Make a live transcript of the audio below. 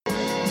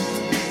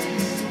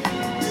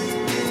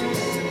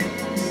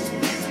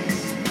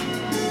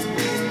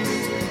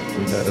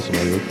as an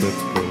audio clip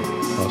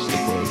for us to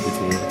play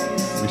before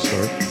we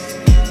start?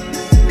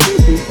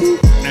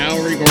 Now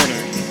recording.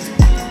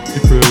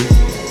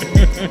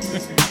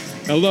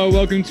 Hello,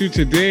 welcome to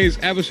today's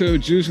episode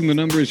of Juicing the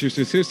Numbers, your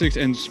statistics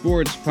and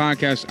sports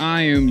podcast.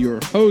 I am your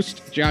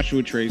host,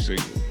 Joshua Tracy.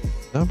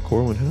 I'm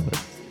Corwin Heller.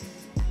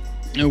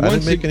 I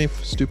didn't make any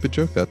stupid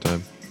joke that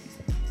time.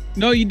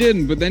 No, you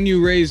didn't, but then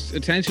you raised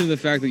attention to the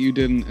fact that you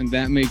didn't, and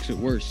that makes it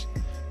worse.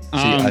 See,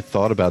 I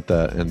thought about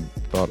that and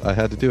thought I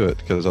had to do it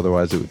because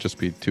otherwise it would just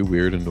be too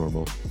weird and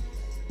normal.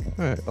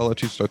 All right, I'll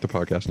let you start the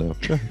podcast now.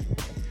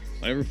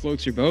 Whatever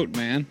floats your boat,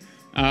 man.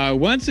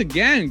 Once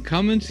again,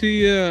 coming to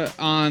you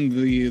on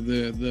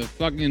the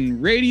fucking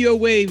radio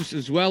waves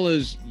as well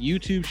as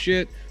YouTube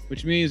shit,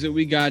 which means that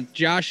we got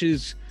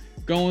Josh's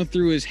going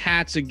through his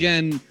hats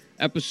again,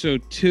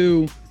 episode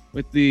 2,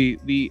 with the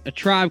A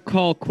Tribe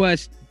Called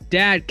Quest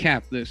dad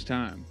cap this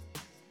time.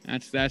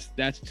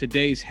 That's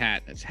today's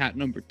hat. That's hat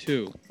number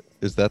 2.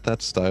 Is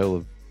that style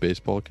of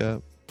baseball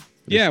cap?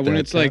 Yeah, when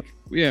it's cap?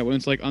 When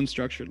it's like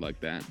unstructured like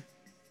that.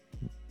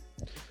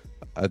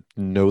 I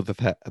know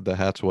the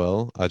hats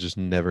well. I just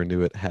never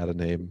knew it had a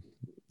name.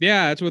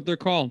 Yeah, that's what they're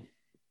called.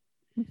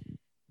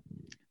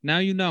 Now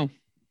you know.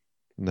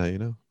 Now you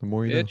know. The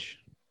more you know.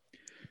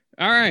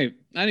 All right.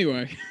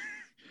 Anyway,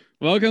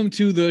 welcome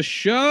to the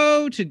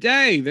show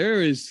today.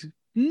 There is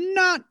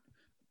not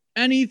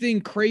anything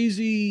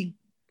crazy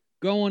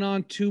going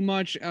on too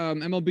much.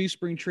 MLB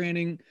spring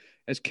training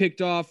has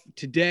kicked off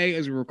today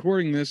as we're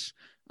recording this.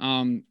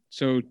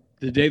 So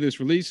the day this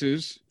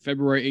releases,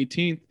 February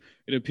 18th,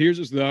 it appears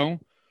as though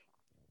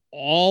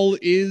all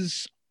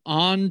is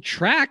on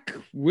track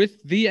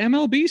with the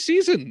MLB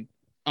season,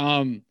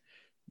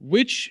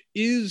 which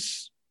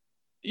is,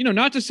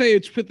 not to say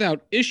it's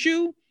without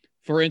issue.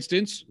 For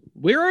instance,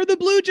 where are the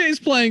Blue Jays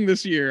playing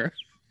this year?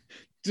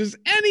 Does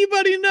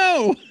anybody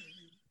know?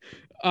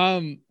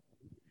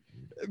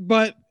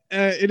 But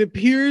it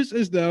appears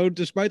as though,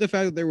 despite the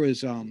fact that there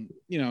was,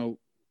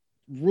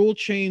 rule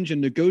change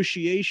and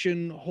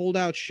negotiation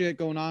holdout shit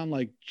going on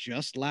like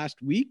just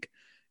last week,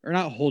 or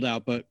not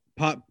holdout, but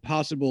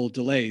possible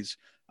delays.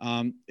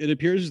 It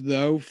appears as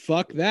though,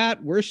 fuck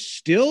that, we're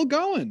still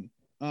going.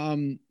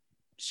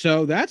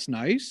 So that's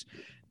nice.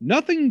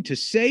 Nothing to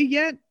say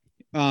yet.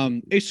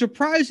 A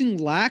surprising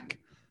lack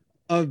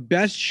of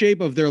best shape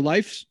of their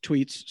life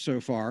tweets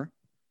so far.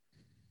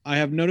 I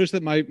have noticed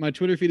that my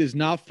Twitter feed is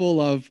not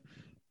full of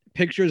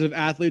pictures of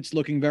athletes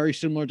looking very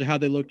similar to how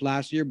they looked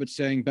last year, but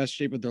saying best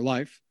shape of their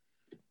life.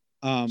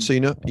 So you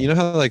know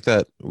how like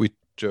that we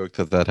joke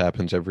that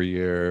happens every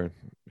year,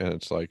 and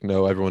it's like,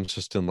 no, everyone's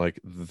just in like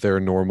their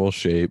normal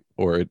shape,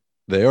 or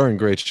they are in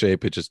great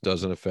shape. It just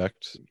doesn't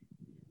affect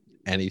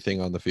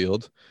anything on the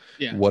field.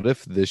 Yeah. What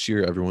if this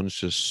year everyone's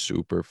just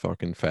super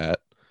fucking fat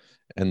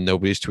and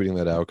nobody's tweeting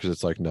that out because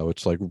it's like, no,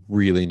 it's like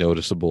really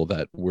noticeable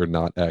that we're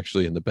not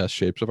actually in the best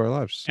shapes of our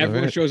lives.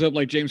 Everyone shows up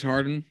like James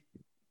Harden.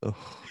 Oh.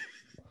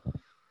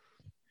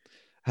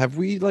 Have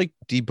we like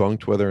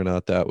debunked whether or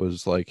not that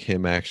was like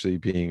him actually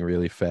being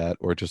really fat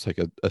or just like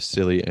a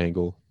silly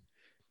angle?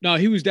 No,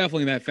 he was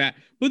definitely that fat.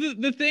 But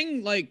the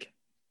thing, like,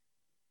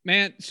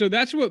 man, so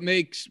that's what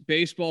makes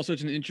baseball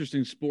such an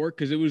interesting sport,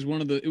 because it was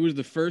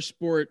the first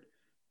sport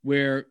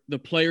where the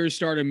players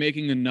started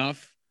making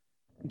enough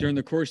during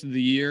the course of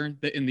the year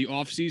that in the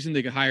off season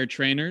they could hire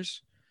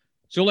trainers.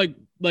 So like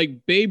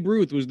Babe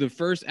Ruth was the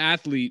first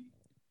athlete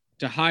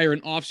to hire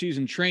an off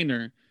season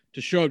trainer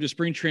to show up to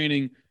spring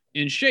training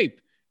in shape,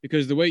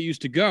 because the way it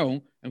used to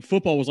go, and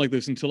football was like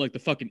this until like the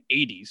fucking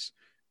 80s,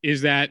 is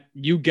that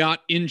you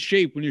got in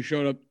shape when you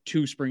showed up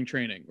to spring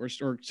training or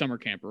summer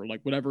camp or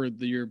like whatever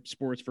your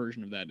sports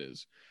version of that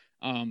is.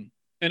 And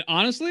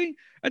honestly,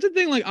 that's the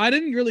thing. Like, I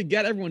didn't really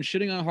get everyone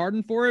shitting on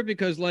Harden for it,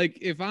 because like,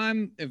 if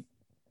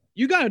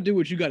you got to do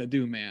what you got to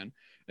do, man.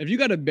 If you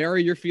got to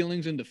bury your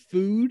feelings into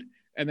food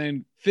and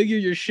then figure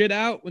your shit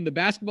out when the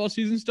basketball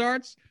season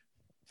starts,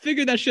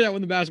 figure that shit out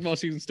when the basketball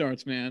season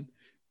starts, man.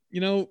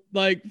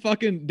 Like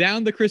fucking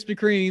down the Krispy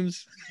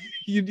Kremes.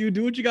 You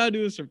do what you got to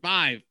do to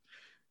survive.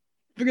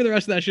 Figure the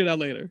rest of that shit out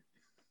later.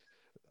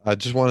 I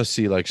just want to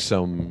see like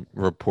some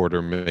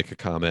reporter make a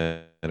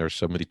comment or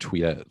somebody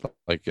tweet at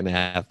like an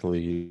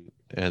athlete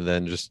and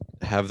then just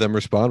have them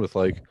respond with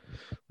like,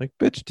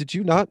 bitch, did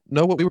you not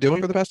know what we were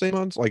doing for the past 8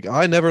 months? Like,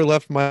 I never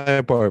left my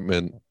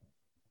apartment.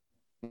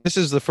 This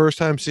is the first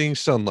time seeing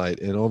sunlight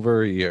in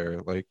over a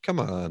year. Like, come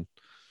on.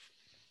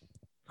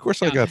 Of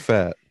course I got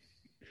fat.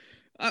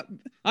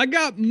 I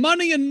got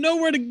money and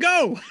nowhere to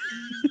go.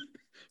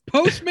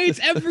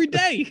 Postmates every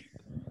day.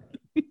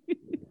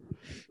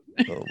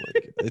 Oh my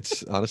God.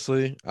 It's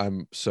honestly,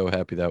 I'm so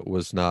happy that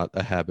was not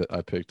a habit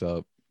I picked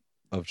up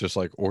of just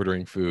like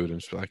ordering food and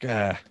just like,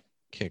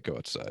 can't go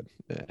outside.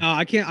 Yeah.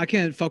 I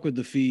can't fuck with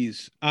the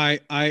fees.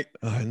 I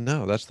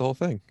know, that's the whole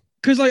thing.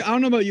 Because, like, I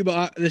don't know about you,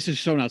 but this is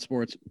so not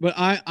sports. But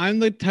I'm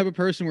the type of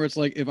person where it's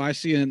like, if I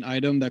see an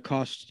item that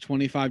costs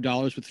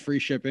 $25 with free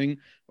shipping,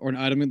 or an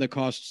item that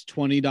costs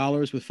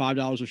 $20 with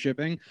 $5 of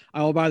shipping,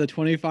 I will buy the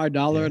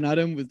 $25 an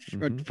item with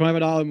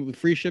 $25 with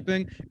free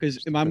shipping.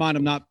 Because in my mind,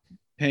 I'm not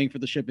paying for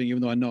the shipping,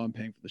 even though I know I'm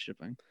paying for the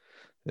shipping.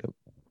 Yep.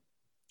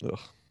 Ugh.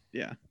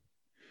 Yeah.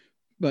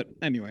 But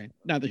anyway,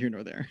 neither here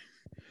nor there.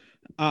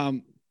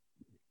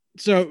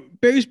 So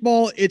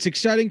baseball, it's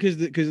exciting because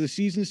the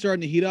season's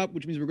starting to heat up,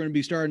 which means we're going to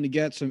be starting to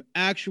get some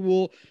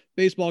actual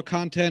baseball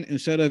content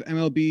instead of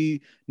MLB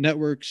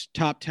Network's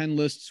top 10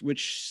 lists,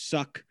 which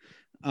suck.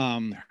 They're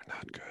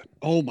not good.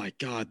 Oh my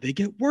God, they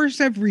get worse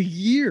every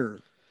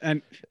year.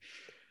 And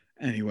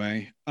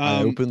anyway,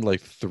 I opened like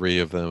 3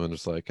 of them and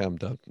was like, I'm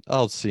done.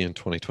 I'll see you in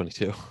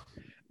 2022.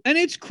 And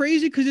it's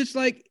crazy because it's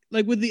like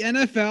with the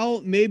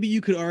NFL, maybe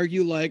you could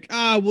argue like,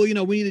 well, we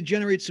need to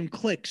generate some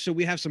clicks, so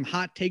we have some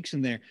hot takes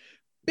in there.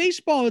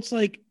 Baseball, it's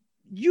like,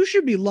 you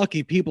should be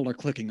lucky people are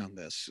clicking on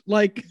this.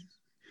 Like,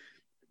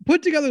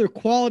 put together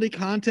quality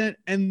content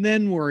and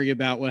then worry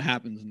about what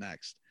happens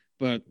next.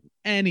 But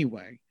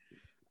anyway,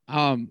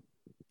 so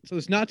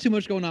there's not too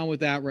much going on with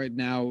that right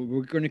now.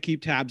 We're going to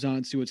keep tabs on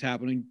it, see what's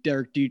happening.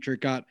 Derek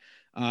Dietrich got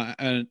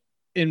an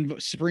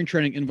spring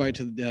training invite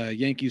to the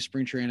Yankees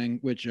spring training,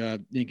 which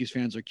Yankees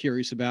fans are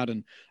curious about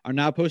and are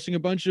now posting a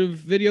bunch of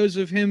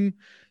videos of him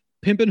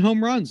pimping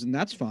home runs, and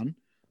that's fun.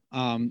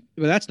 But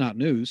that's not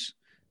news.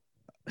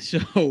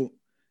 So,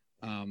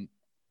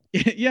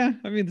 yeah,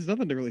 I mean, there's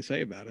nothing to really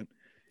say about it.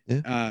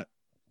 Yeah.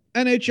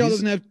 NHL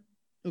doesn't have.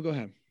 Oh, go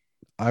ahead.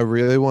 I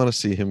really want to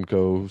see him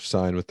go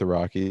sign with the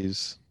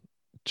Rockies,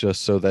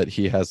 just so that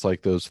he has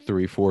like those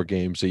 3-4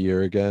 games a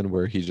year again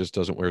where he just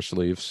doesn't wear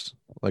sleeves,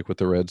 like with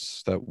the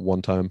Reds that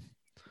one time.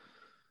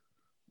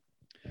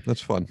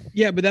 That's fun.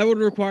 Yeah, but that would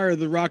require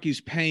the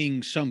Rockies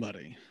paying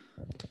somebody.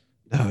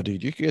 No,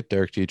 dude, you could get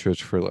Derek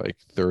Dietrich for like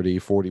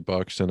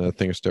 $30-$40 and a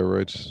thing of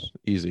steroids.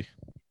 Easy.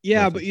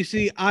 Yeah, Nothing. but you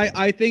see,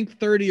 I think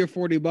 $30 or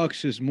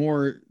 $40 is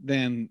more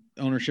than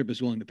ownership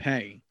is willing to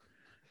pay.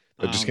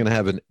 They're just gonna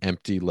have an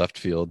empty left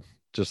field,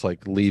 just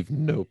like leave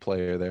no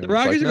player there. The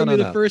Rockies are gonna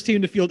be the first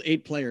team to field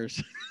 8 players.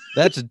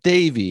 That's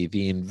Davey,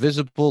 the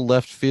invisible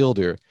left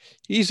fielder.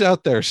 He's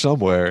out there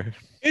somewhere.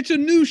 It's a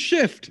new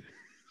shift.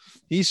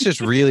 He's just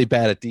really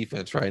bad at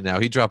defense right now.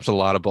 He drops a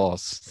lot of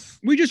balls.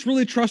 We just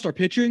really trust our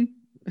pitching.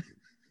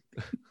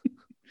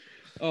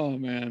 Oh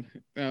man,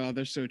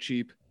 they're so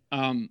cheap.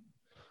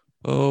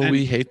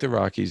 We hate the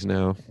Rockies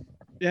now.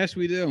 Yes,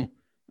 we do.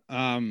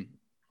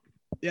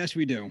 Yes,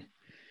 we do.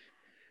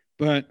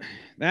 But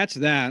that's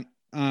that.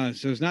 So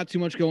there's not too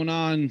much going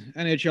on.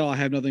 NHL, I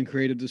have nothing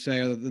creative to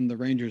say other than the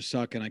Rangers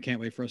suck, and I can't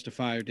wait for us to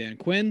fire Dan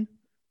Quinn.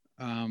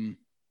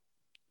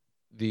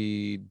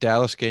 The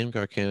Dallas game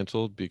got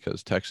canceled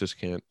because Texas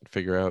can't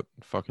figure out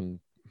fucking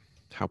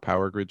how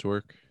power grids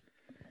work.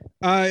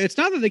 It's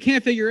not that they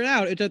can't figure it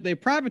out. It's that they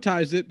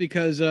privatized it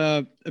because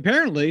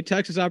apparently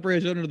Texas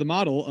operates under the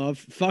model of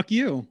fuck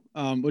you,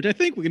 which I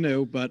think we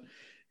knew. But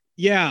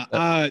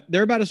yeah,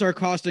 they're about to start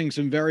costing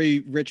some very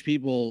rich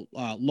people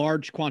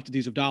large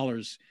quantities of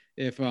dollars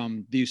if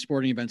these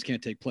sporting events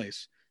can't take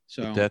place.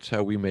 So but that's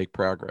how we make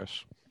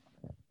progress.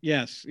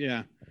 Yes.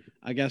 Yeah,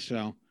 I guess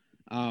so.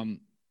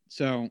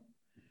 So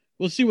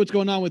we'll see what's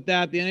going on with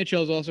that. The NHL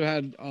has also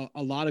had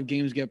a lot of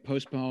games get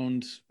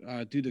postponed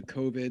due to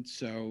COVID.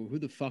 So who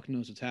the fuck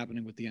knows what's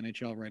happening with the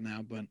NHL right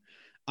now? But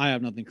I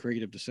have nothing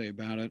creative to say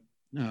about it.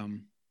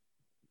 I've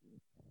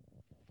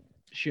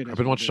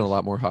been watching a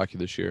lot more hockey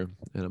this year,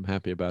 and I'm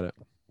happy about it.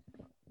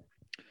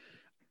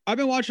 I've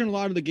been watching a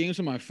lot of the games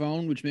on my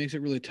phone, which makes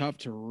it really tough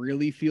to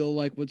really feel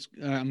like what's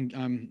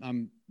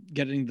I'm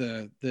getting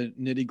the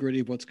nitty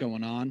gritty of what's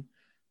going on.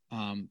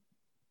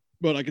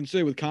 But I can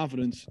say with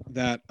confidence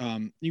that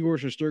Igor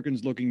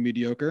Shesterkin's looking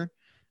mediocre,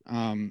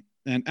 and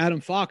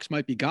Adam Fox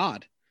might be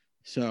God.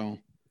 So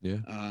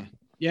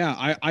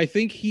I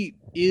think he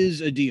is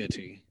a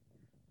deity.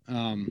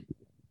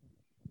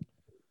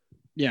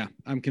 Yeah,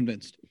 I'm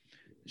convinced.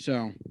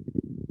 So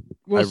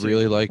I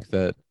really like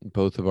that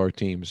both of our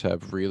teams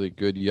have really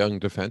good young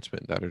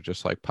defensemen that are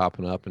just like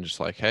popping up and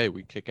just like, hey,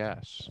 we kick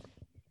ass,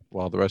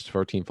 while the rest of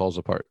our team falls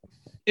apart.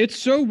 It's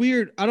so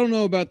weird. I don't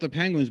know about the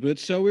Penguins, but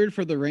it's so weird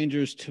for the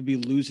Rangers to be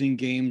losing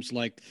games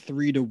like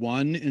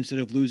 3-1 instead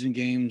of losing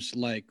games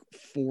like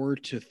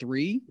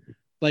 4-3.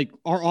 Like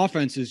our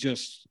offense is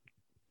just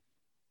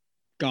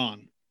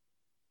gone.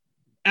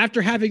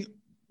 After having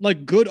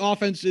like good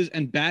offenses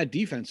and bad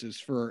defenses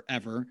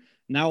forever,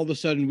 now all of a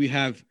sudden we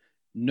have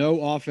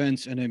no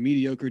offense and a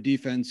mediocre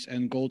defense,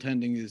 and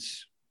goaltending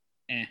is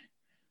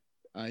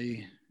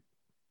I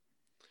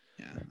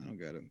don't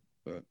get it.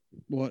 But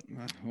what?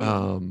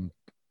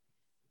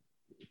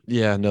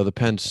 Yeah, no, the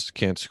Pens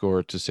can't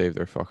score to save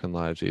their fucking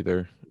lives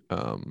either.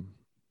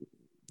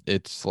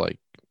 It's like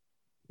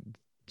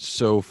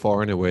so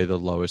far and away the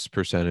lowest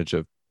percentage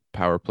of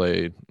power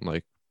play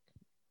like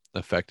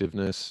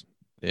effectiveness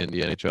in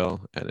the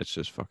NHL, and it's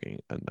just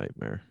fucking a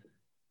nightmare.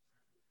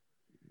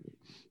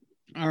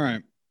 All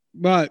right.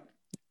 But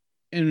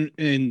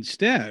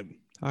instead,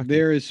 hockey.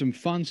 There is some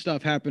fun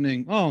stuff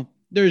happening. Oh,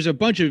 there's a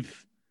bunch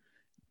of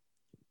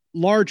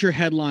larger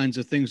headlines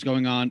of things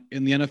going on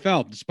in the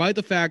NFL, despite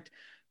the fact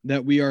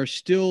that we are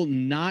still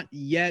not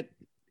yet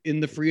in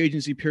the free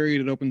agency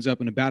period. It opens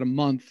up in about a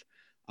month.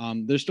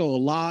 There's still a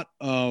lot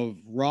of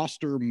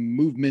roster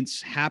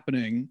movements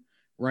happening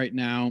right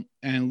now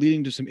and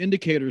leading to some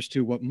indicators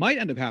to what might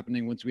end up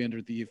happening once we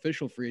enter the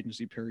official free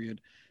agency period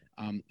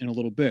in a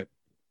little bit.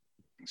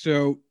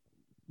 So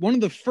one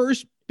of the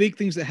first big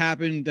things that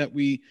happened that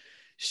we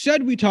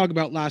said we talk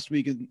about last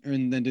week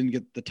and then didn't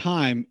get the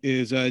time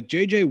is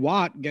JJ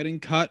Watt getting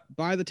cut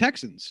by the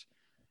Texans.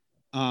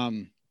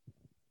 For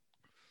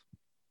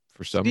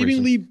some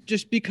seemingly reason.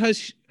 Just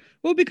because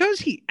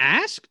he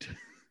asked,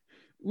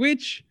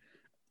 which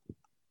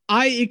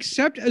I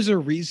accept as a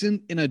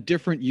reason in a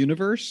different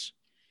universe.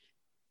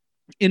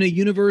 In a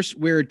universe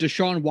where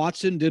Deshaun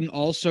Watson didn't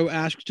also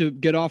ask to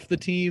get off the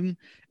team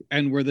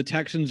and where the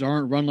Texans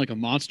aren't run like a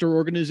monster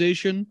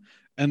organization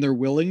and they're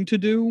willing to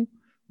do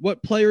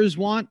what players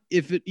want,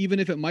 even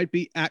if it might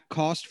be at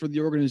cost for the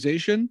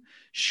organization,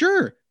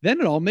 sure, then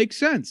it all makes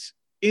sense.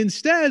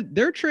 Instead,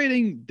 they're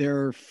trading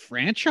their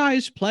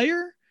franchise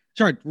player,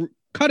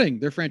 cutting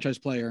their franchise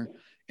player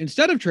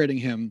instead of trading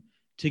him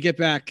to get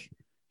back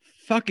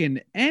fucking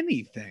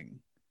anything.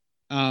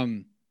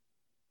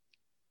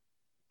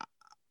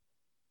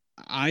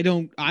 I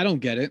don't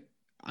get it.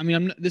 I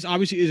mean, this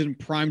obviously isn't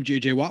prime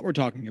JJ Watt we're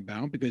talking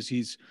about because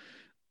he's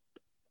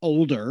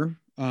older.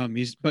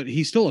 But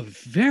he's still a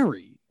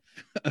very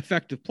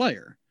effective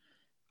player.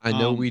 I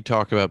know we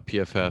talk about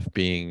PFF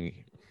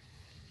being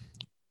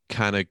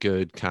kind of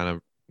good, kind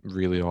of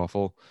really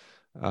awful,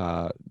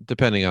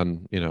 depending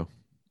on,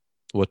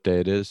 what day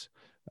it is.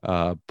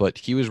 But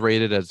he was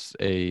rated as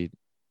a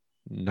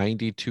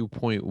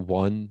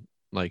 92.1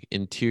 like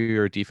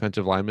interior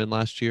defensive lineman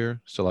last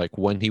year. So like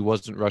when he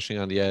wasn't rushing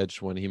on the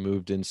edge, when he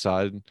moved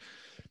inside,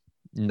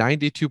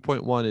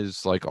 92.1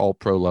 is like all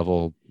pro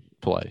level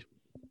play.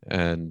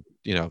 And,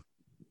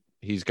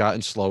 he's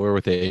gotten slower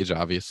with age,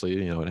 obviously,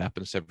 it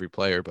happens to every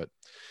player, but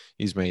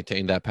he's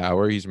maintained that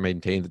power. He's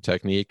maintained the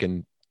technique,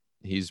 and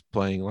he's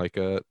playing like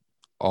a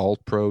all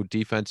pro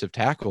defensive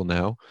tackle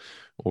now,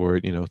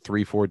 or,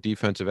 3-4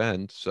 defensive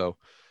end. So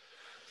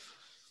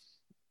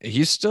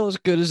he's still as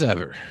good as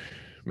ever.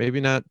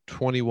 Maybe not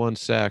 21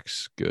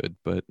 sacks good,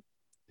 but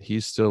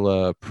he's still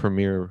a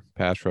premier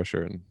pass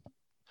rusher. And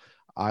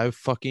I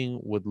fucking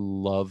would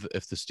love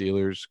if the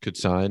Steelers could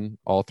sign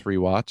all three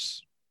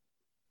Watts.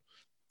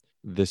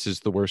 This is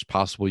the worst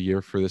possible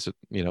year for this,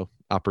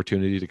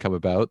 opportunity to come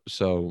about.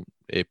 So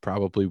it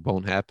probably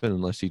won't happen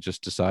unless he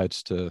just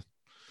decides to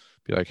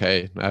be like,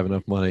 hey, I have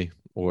enough money,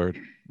 or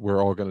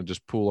we're all going to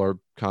just pool our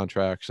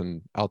contracts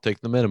and I'll take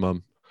the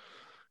minimum,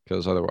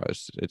 because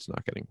otherwise it's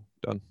not getting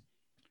done.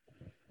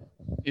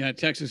 Yeah,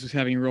 Texas is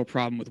having a real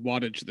problem with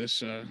wattage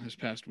this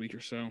past week or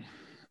so.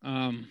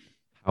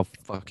 How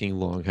fucking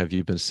long have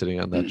you been sitting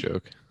on that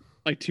joke?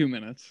 Like 2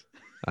 minutes.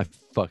 I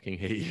fucking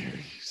hate you.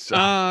 So.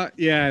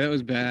 Yeah, that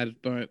was bad,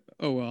 but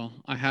oh well.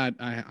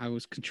 I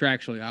was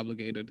contractually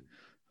obligated.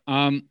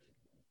 I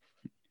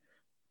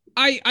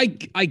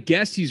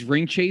guess he's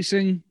ring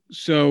chasing,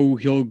 so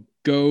he'll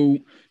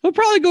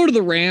probably go to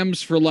the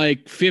Rams for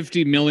like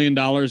 $50 million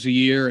a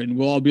year, and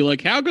we'll all be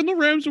like, how can the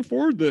Rams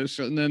afford this?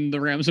 And then the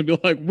Rams will be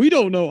like, we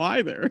don't know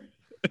either.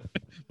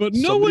 But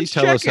no Somebody one's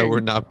tell checking. us how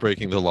we're not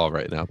breaking the law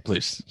right now,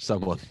 please.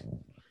 Someone.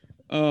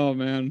 Oh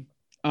man.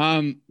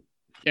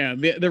 Yeah,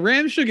 the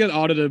Rams should get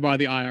audited by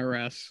the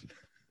IRS.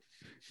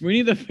 We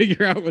need to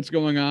figure out what's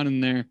going on in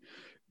there.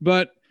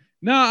 But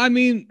no, I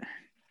mean,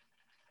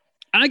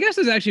 and I guess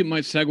this actually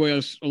might segue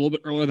us a little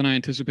bit earlier than I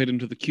anticipated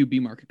into the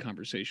QB market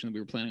conversation that we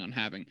were planning on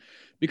having,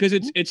 because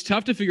it's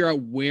tough to figure out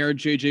where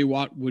JJ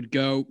Watt would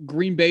go.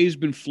 Green Bay's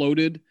been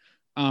floated,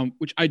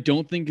 which I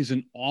don't think is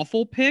an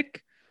awful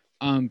pick,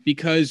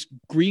 because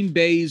Green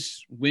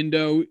Bay's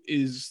window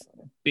is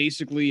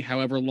basically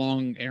however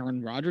long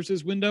Aaron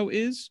Rodgers' window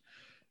is.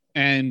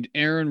 And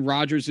Aaron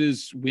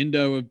Rodgers'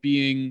 window of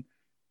being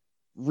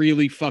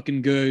really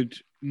fucking good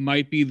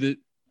might be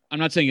I'm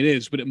not saying it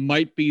is, but it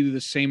might be the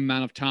same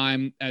amount of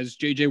time as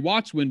JJ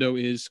Watt's window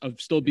is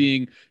of still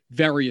being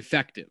very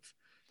effective.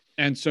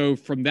 And so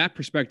from that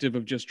perspective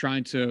of just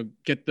trying to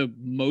get the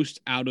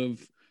most out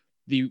of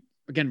the,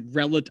 again,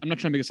 I'm not trying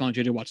to make it sound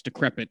like JJ Watt's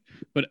decrepit,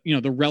 but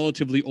the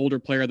relatively older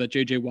player that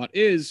JJ Watt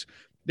is,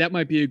 that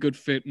might be a good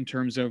fit in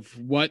terms of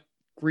what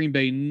Green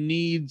Bay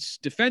needs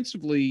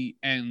defensively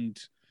and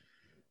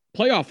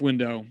playoff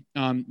window,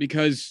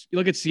 because you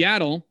look at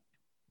Seattle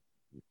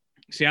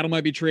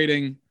might be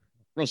trading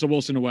Russell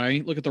Wilson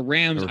away. Look at the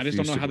Rams. I just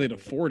don't know how they'd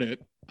afford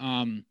it.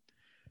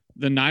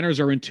 The Niners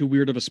are in too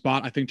weird of a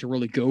spot, I think, to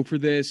really go for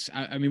this.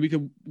 I mean,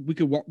 we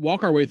could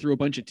walk our way through a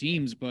bunch of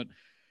teams, but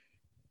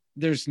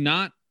there's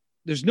no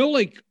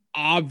like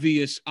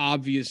obvious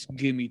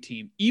gimme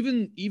team.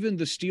 Even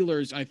the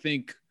Steelers, I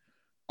think,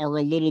 are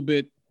a little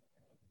bit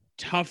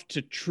tough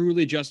to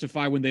truly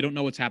justify when they don't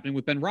know what's happening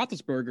with Ben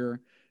Roethlisberger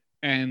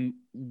and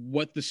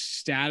what the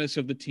status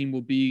of the team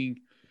will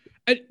be.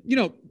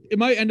 It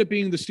might end up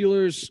being the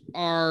Steelers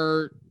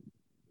are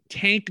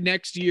tank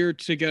next year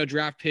to get a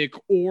draft pick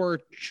or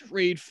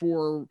trade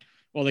for,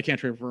 well, they can't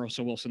trade for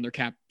Russell Wilson. Their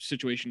cap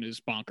situation is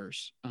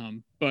bonkers.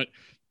 But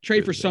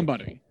trade for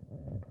somebody.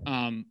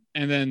 And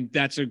then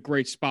that's a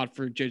great spot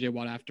for JJ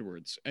Watt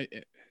afterwards.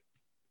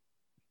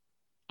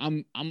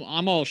 I'm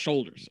all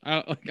shoulders.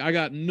 I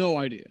got no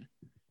idea.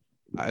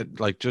 I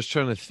like just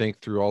trying to think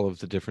through all of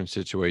the different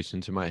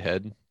situations in my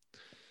head.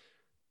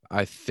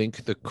 I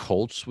think the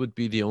Colts would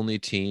be the only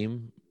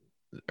team,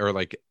 or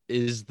like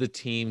is the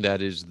team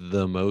that is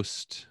the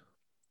most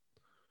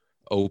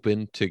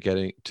open to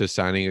getting to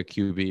signing a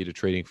QB, to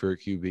trading for a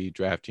QB,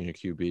 drafting a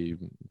QB,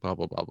 blah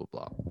blah blah blah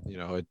blah. You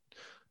know,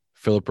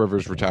 Philip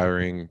Rivers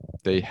retiring.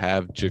 They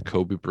have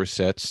Jacoby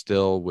Brissett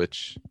still,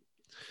 which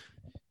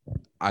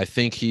I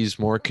think he's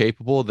more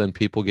capable than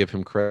people give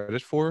him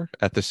credit for.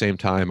 At the same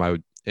time,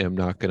 am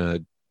not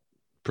gonna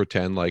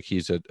pretend like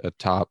he's a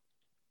top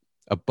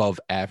above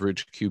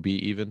average QB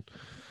even.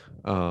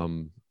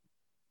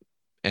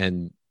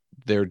 And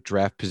their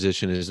draft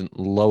position isn't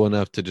low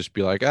enough to just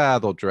be like,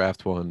 they'll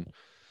draft one.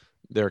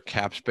 Their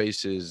cap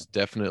space is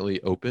definitely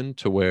open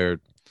to where,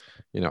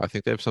 I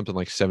think they have something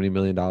like $70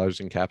 million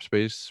in cap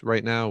space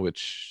right now,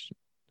 which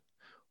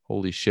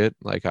holy shit.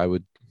 Like I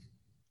would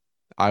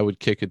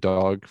kick a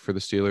dog for the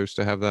Steelers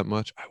to have that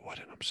much. I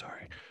wouldn't, I'm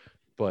sorry.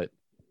 But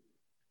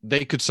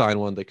they could sign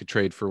one, they could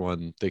trade for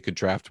one, they could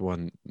draft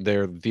one.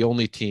 They're the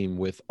only team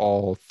with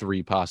all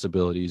three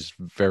possibilities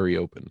very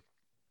open.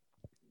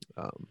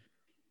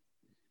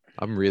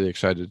 I'm really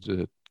excited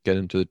to get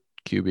into the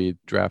QB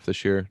draft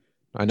this year.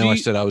 I know I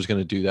said I was going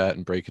to do that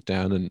and break it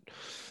down, and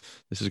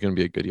this is going to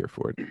be a good year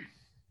for it.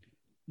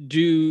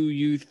 Do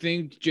you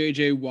think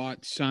JJ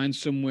Watt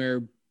signs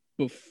somewhere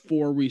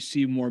before we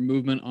see more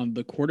movement on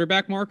the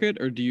quarterback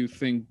market, or do you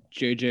think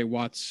JJ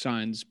Watt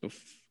signs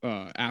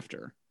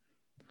after?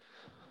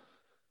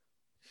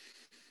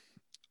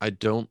 I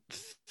don't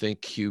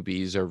think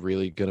QBs are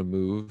really going to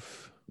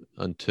move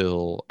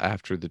until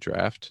after the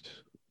draft.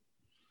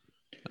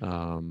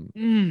 I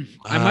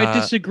might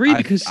disagree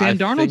because Sam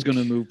Darnold's going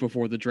to move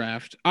before the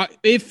draft.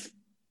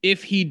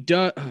 If he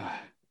does,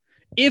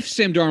 if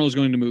Sam Darnold is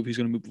going to move, he's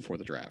going to move before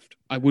the draft.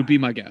 I would be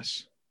my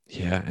guess.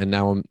 Yeah, and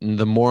now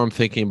the more I'm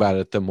thinking about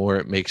it, the more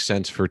it makes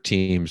sense for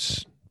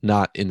teams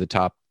not in the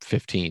top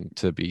 15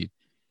 to be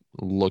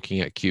looking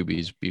at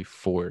QBs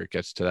before it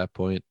gets to that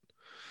point.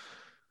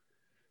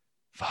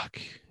 Fuck.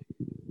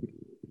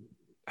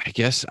 I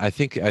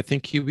think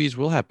QBs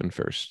will happen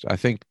first. I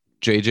think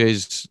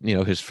JJ's,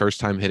 his first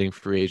time hitting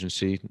free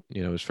agency,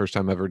 his first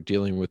time ever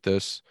dealing with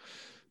this.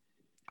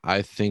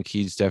 I think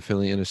he's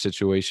definitely in a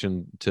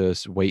situation to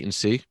wait and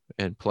see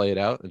and play it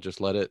out and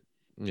just let it,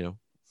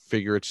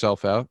 figure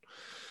itself out.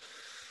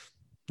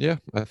 Yeah,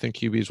 I think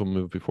QBs will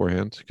move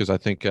beforehand because I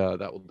think that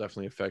will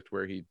definitely affect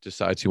where he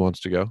decides he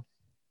wants to go. All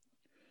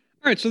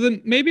right, so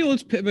then maybe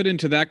let's pivot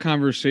into that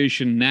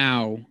conversation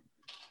now,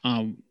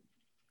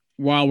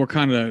 while we're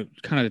kind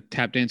of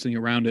tap dancing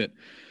around it.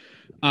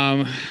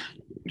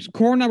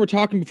 Cor and I were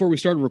talking before we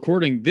started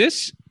recording.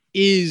 This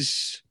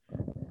is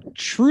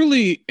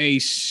truly a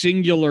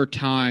singular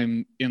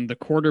time in the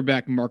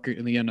quarterback market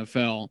in the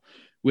NFL,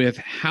 with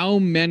how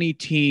many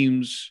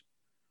teams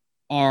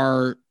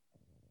are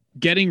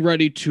getting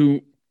ready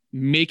to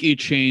make a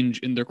change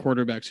in their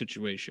quarterback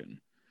situation.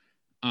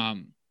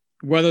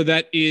 Whether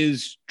that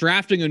is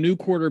drafting a new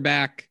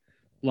quarterback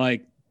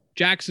like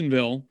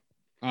Jacksonville,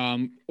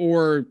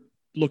 or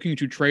looking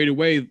to trade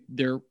away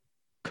their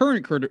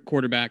current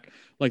quarterback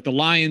like the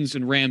Lions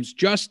and Rams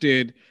just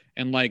did,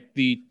 and like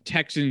the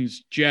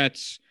Texans,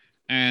 Jets,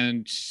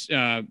 and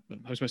I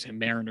was supposed to say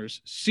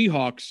Mariners,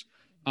 Seahawks,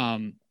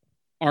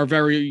 are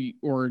very,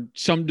 or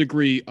some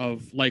degree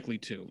of likely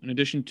to, in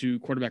addition to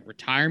quarterback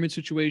retirement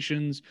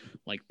situations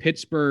like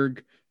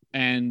Pittsburgh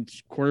and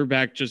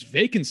quarterback just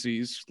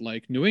vacancies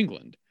like New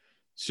England.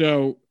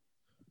 So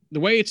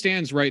the way it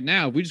stands right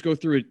now, if we just go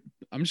through it,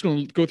 I'm just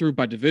going to go through it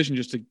by division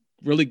just to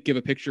really give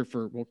a picture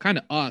for, well, kind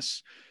of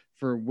us,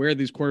 for where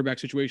these quarterback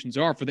situations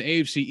are. For the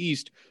AFC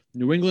East,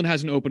 New England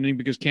has an opening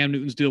because Cam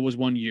Newton's deal was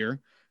 1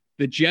 year.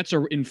 The Jets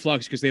are in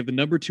flux because they have the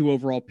number 2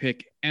 overall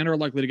pick and are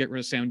likely to get rid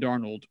of Sam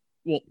Darnold.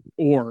 Well,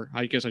 or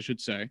I guess I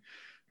should say,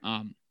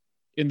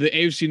 in the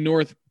AFC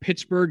North,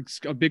 Pittsburgh's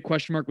a big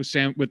question mark with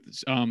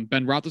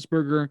Ben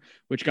Roethlisberger,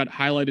 which got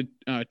highlighted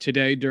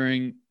today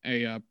during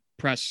a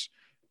press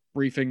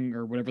briefing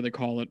or whatever they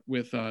call it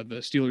with the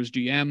Steelers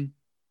GM.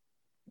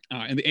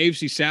 In the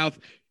AFC South,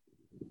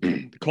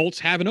 the Colts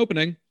have an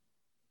opening.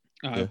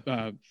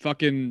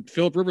 Fucking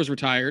Philip Rivers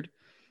retired.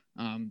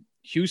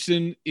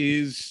 Houston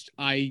is,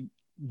 I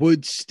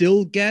would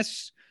still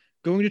guess,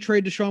 going to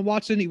trade Deshaun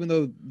Watson, even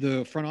though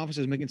the front office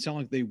is making it sound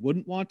like they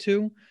wouldn't want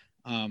to.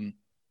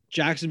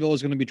 Jacksonville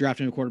is going to be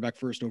drafting a quarterback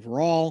first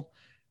overall.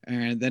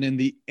 And then in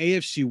the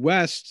AFC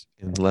West,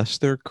 unless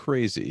they're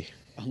crazy,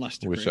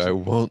 which I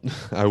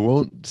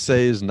won't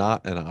say is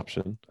not an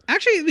option.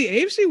 Actually, the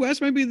AFC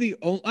West might be the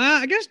only,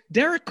 I guess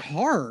Derek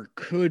Carr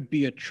could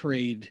be a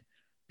trade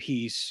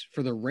piece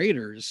for the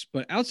Raiders,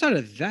 but outside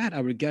of that,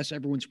 I would guess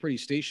everyone's pretty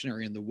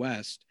stationary in the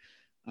West.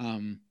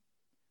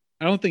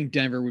 I don't think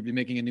Denver would be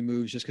making any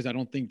moves just because I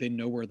don't think they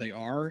know where they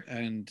are,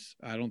 and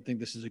I don't think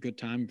this is a good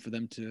time for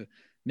them to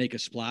make a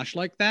splash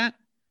like that.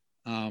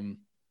 But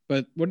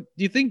But what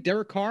do you think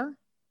Derek Carr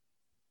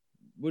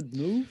would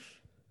move?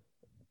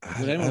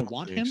 Would I anyone don't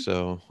want think him?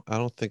 so. I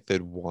don't think they'd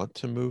want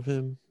to move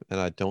him, and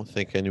I don't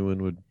think anyone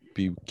would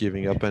be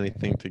giving up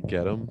anything to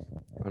get him.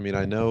 I mean,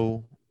 I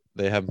know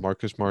they have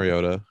Marcus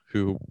Mariota,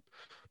 who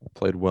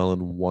played well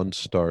in one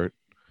start.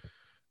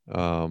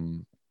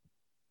 Um,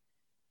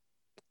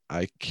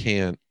 I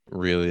can't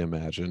really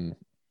imagine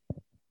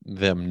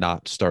them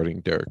not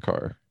starting Derek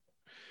Carr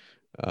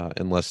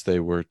unless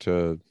they were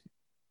to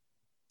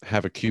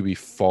have a QB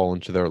fall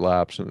into their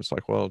laps, and it's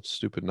like, well, it's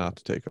stupid not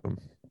to take him.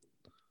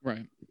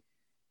 Right.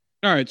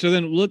 All right. So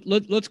then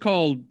let's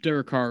call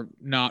Derek Carr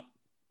not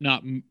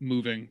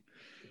moving.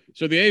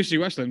 So the AFC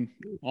West then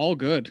all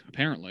good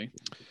apparently.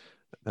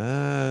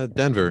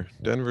 Denver.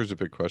 Denver's a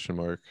big question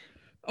mark.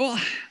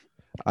 Well,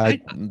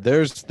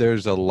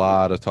 There's a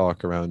lot of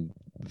talk around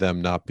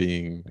them not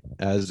being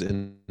as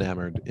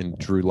enamored in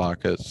Drew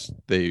Lock as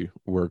they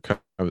were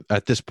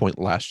at this point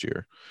last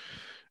year.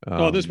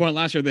 At this point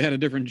last year they had a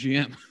different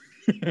GM.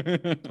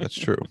 That's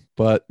true,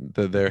 but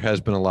there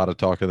has been a lot of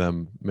talk of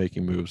them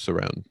making moves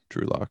around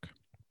Drew Lock.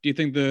 Do you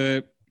think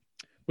they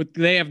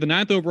have the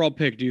 9th overall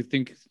pick? Do you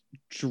think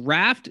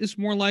draft is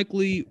more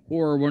likely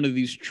or one of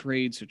these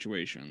trade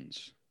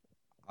situations?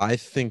 I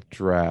think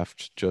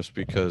draft, just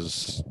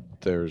because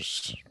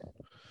there's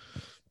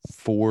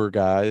 4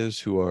 guys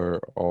who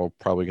are all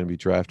probably going to be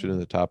drafted in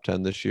the top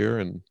 10 this year,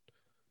 and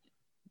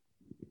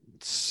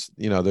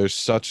there's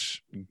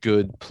such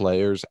good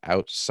players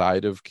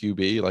outside of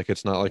QB. Like,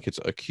 it's not like it's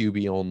a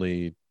QB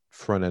only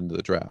front end of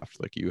the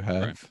draft. Like, you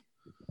have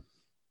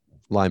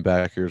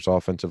linebackers,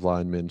 offensive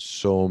linemen,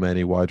 so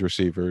many wide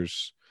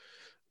receivers,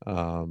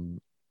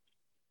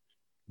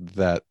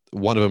 that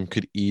one of them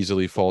could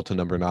easily fall to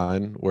number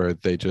 9, where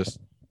they just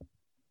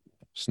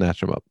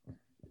snatch them up.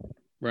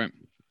 Right.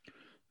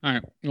 All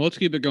right. Well, let's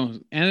keep it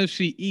going.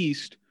 NFC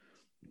East,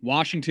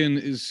 Washington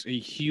is a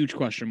huge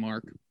question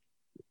mark.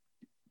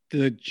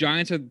 The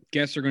Giants, I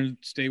guess, are going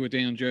to stay with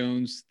Daniel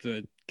Jones.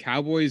 The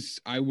Cowboys,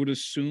 I would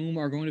assume,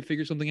 are going to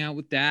figure something out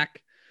with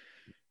Dak.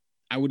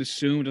 I would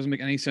assume it doesn't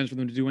make any sense for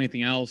them to do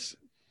anything else.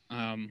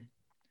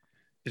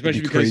 Especially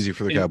It'd be crazy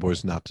for the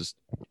Cowboys not to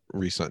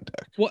re-sign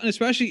Dak. Well, and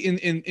especially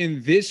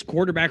in this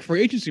quarterback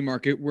free agency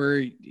market where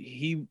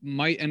he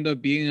might end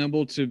up being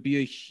able to be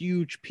a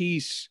huge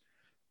piece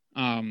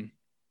of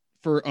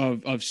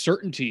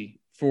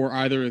certainty for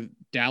either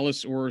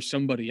Dallas or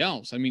somebody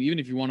else. I mean, even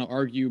if you want to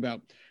argue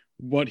about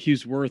what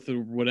he's worth or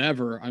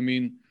whatever, I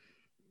mean,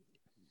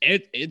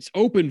 it's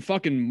open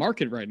fucking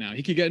market right now.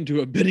 He could get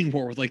into a bidding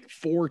war with like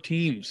 4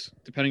 teams,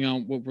 depending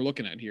on what we're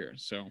looking at here.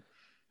 So,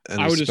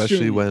 and I would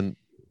especially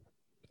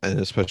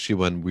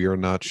when we are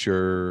not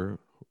sure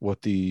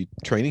what the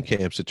training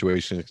camp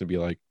situation is going to be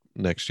like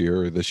next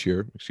year or this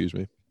year, excuse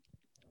me,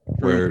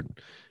 where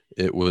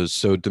it was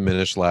so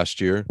diminished last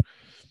year.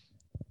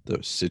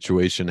 The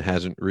situation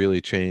hasn't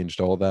really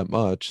changed all that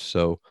much,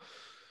 so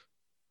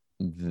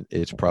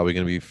it's probably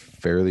going to be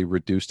fairly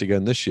reduced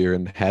again this year.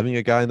 And having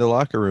a guy in the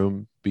locker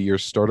room be your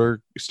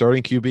starting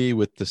QB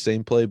with the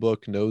same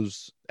playbook,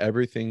 knows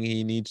everything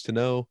he needs to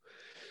know,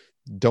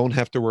 don't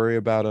have to worry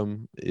about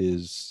him,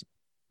 is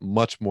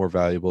much more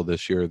valuable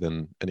this year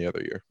than any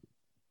other year.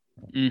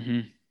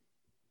 Mm-hmm.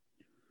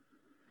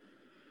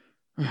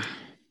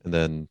 And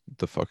then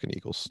the fucking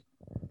Eagles.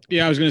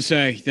 Yeah, I was gonna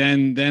say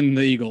then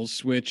the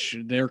Eagles, which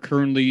they're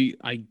currently,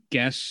 I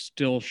guess,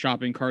 still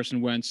shopping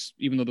Carson Wentz,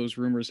 even though those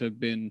rumors have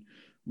been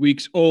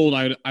weeks old.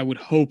 I would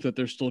hope that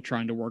they're still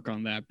trying to work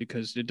on that,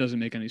 because it doesn't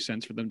make any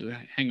sense for them to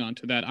hang on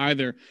to that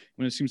either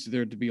when it seems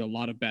there to be a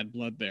lot of bad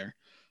blood there.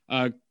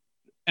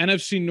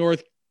 NFC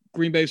North,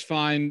 Green Bay's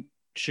fine.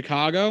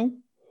 Chicago,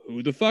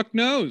 who the fuck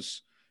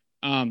knows?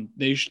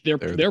 They're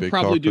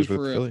probably due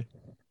for Philly.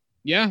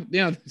 Yeah.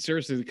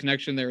 Seriously, the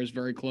connection there is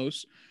very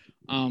close.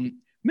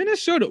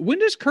 Minnesota, when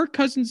does Kirk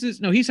Cousins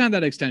he signed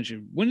that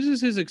extension. When does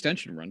his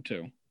extension run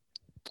to?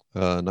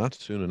 Not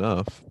soon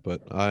enough,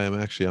 but I am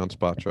actually on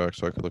Spot Track,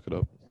 so I could look it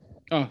up.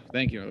 Oh,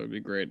 thank you. That would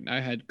be great.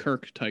 I had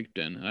Kirk typed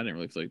in, and I didn't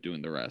really feel like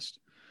doing the rest.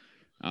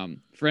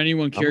 For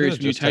anyone curious,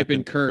 when you type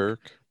in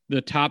Kirk,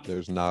 the top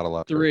there's not a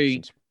lot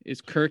 3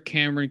 is Kirk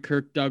Cameron,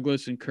 Kirk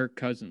Douglas, and Kirk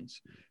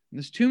Cousins. And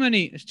there's too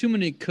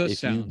many cuss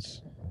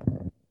sounds.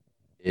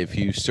 If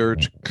you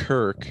search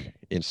Kirk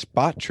in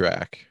Spot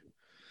Track,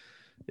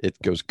 it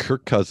goes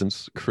Kirk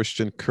Cousins,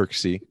 Christian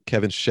Kirksey,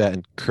 Kevin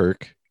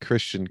Shattenkirk,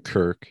 Christian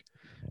Kirk.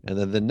 And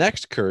then the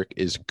next Kirk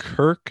is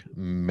Kirk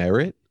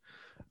Merritt,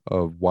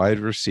 a wide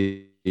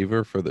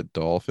receiver for the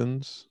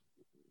Dolphins.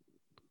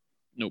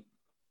 Nope.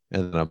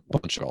 And then a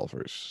bunch of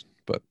golfers,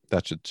 but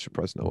that should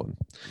surprise no one.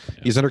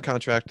 Yeah. He's under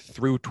contract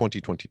through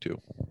 2022.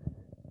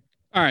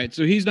 All right,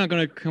 so he's not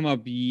going to come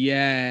up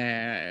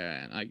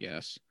yet, I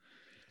guess.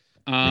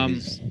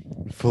 He's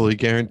fully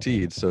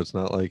guaranteed, so it's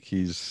not like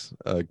he's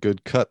a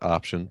good cut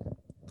option.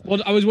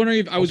 Well, I was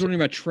wondering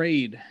about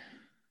trade.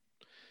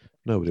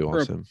 Nobody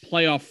wants him.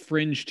 Playoff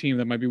fringe team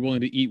that might be willing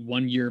to eat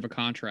 1 year of a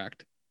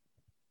contract.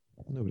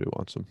 Nobody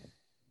wants him.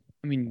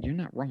 I mean, you're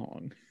not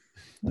wrong.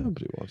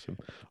 Nobody wants him.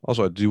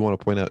 Also, I do want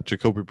to point out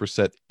Jacoby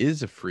Brissett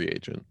is a free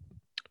agent.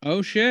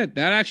 Oh shit,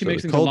 that actually So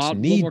makes the things Colts a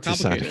little need more to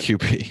sign a complicated.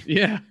 QB.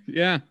 Yeah,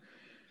 yeah.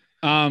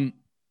 All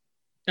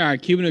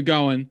right, keeping it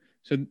going.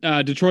 So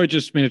Detroit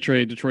just made a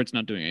trade. Detroit's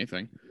not doing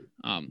anything.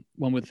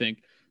 One would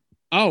think.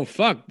 Oh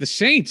fuck, the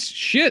Saints.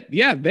 Shit,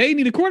 yeah, they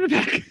need a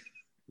quarterback.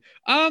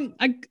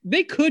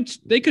 They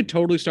could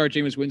totally start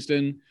Jameis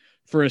Winston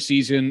for a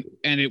season,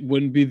 and it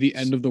wouldn't be the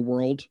end of the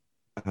world.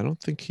 I don't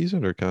think he's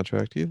under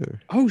contract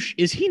either. Oh,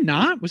 is he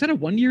not? Was that a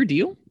 1 year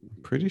deal?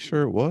 Pretty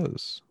sure it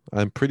was.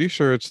 I'm pretty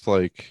sure it's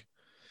like,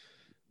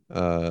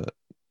 uh,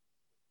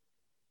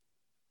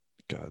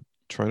 God,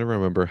 trying to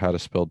remember how to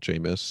spell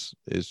Jameis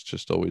is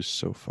just always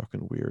so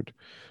fucking weird.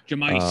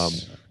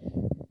 Jameis.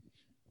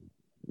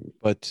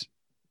 But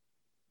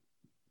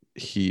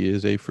he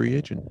is a free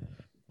agent.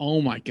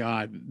 Oh my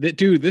god,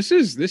 dude, this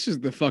is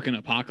the fucking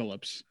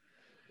apocalypse.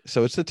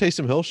 So it's the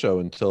Taysom Hill show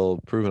until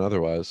proven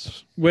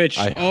otherwise. Which,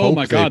 I oh hope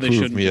my god, they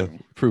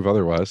shouldn't prove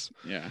otherwise.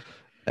 Yeah.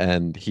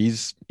 And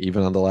he's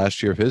even on the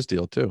last year of his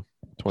deal too.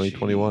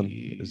 2021.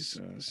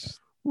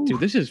 Dude,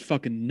 this is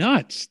fucking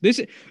nuts.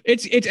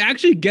 It's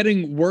actually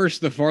getting worse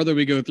the farther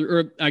we go through,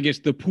 or I guess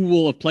the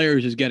pool of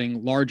players is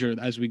getting larger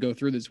as we go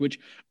through this, which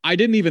I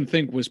didn't even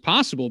think was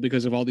possible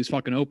because of all these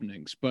fucking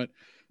openings. But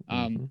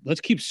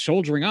let's keep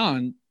soldiering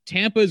on.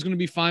 Tampa is going to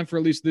be fine for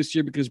at least this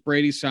year because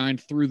Brady signed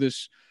through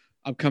this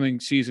upcoming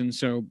season,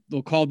 so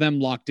they'll call them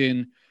locked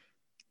in.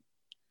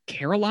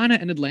 Carolina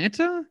and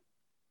Atlanta?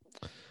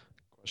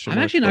 I'm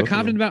actually not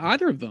confident about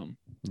either of them.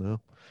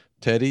 No.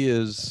 Teddy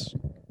is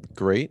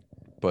great,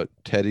 but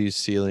Teddy's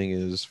ceiling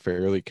is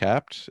fairly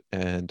capped.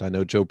 And I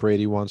know Joe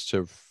Brady wants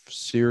to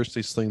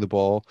seriously sling the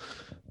ball.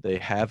 They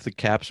have the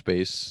cap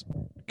space.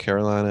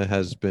 Carolina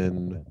has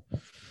been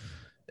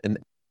an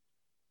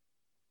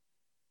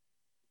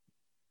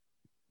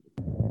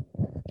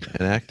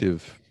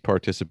active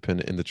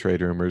participant in the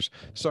trade rumors.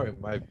 Sorry,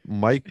 my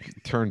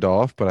mic turned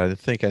off, but I didn't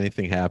think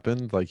anything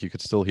happened. Like you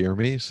could still hear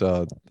me,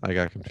 so I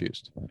got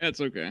confused.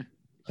 That's okay.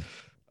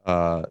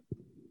 And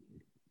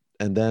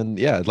then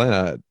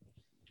Atlanta,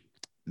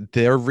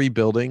 they're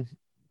rebuilding.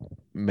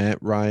 Matt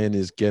Ryan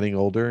is getting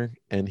older,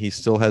 and he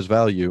still has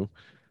value.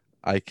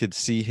 I could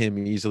see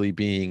him easily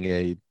being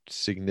a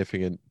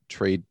significant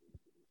trade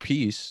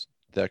piece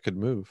that could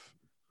move.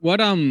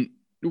 When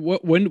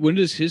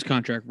does his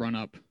contract run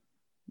up?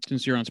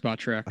 Since you're on Spot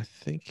Track, I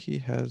think he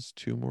has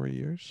 2 more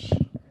years.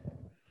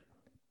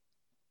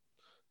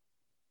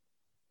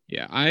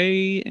 Yeah,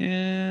 I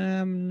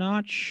am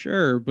not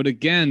sure, but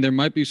again, there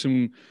might be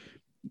some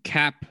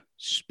cap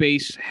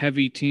space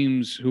heavy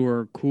teams who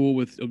are cool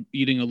with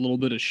eating a little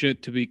bit of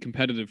shit to be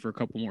competitive for a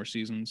couple more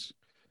seasons.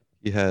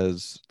 He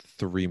has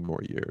 3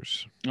 more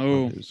years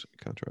on his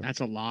contract.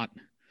 That's a lot.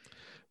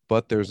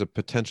 But there's a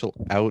potential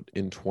out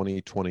in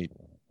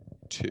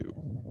 2022.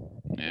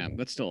 Yeah,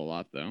 that's still a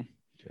lot though.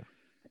 Yeah.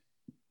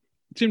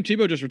 Tim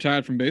Tebow just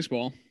retired from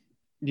baseball.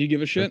 Do you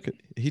give a shit? Okay.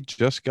 He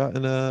just got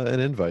an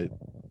invite.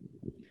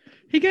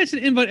 He gets an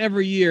invite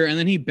every year, and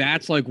then he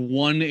bats like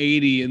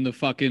 180 in the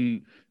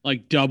fucking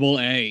like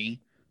AA.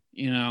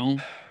 You know,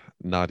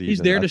 not even.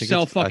 He's there to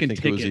sell fucking tickets.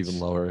 I think it was even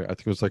lower. I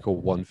think it was like a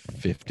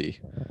 150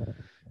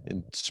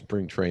 in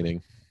spring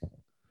training.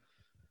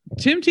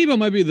 Tim Tebow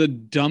might be the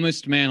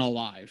dumbest man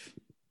alive.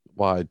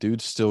 Why?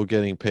 Dude's still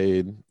getting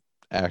paid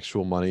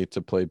actual money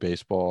to play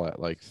baseball at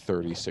like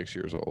 36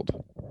 years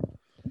old.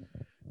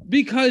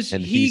 Because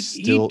he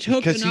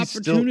took an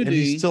opportunity. And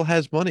he still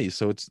has money.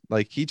 So it's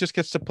like he just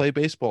gets to play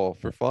baseball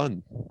for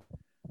fun.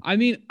 I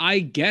mean, I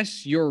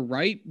guess you're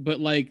right.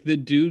 But like the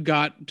dude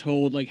got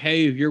told like,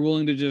 hey, if you're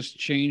willing to just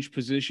change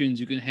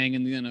positions, you can hang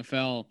in the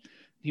NFL.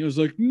 He was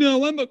like,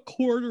 no, I'm a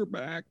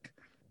quarterback.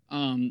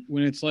 When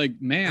it's like,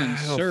 man,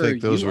 I don't sir,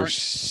 think those were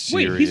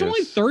serious. Wait, he's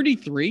only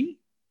 33?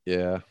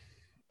 Yeah.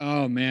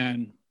 Oh,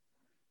 man.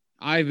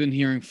 I've been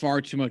hearing far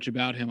too much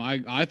about him.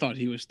 I thought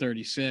he was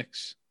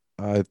 36.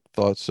 I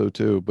thought so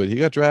too, but he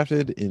got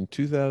drafted in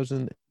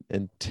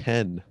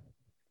 2010.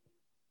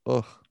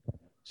 Ugh.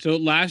 So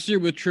last year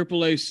with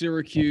AAA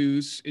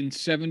Syracuse in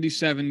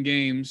 77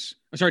 games.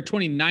 Sorry,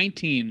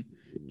 2019.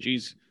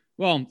 Jeez.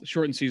 Well,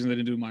 shortened season. They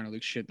didn't do minor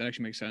league shit. That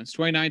actually makes sense.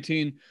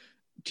 2019,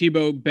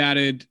 Tebow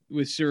batted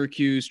with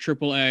Syracuse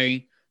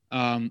AAA,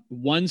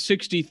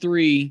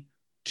 163,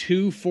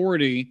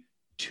 240,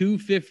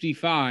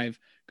 255.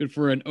 Good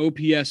for an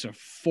OPS of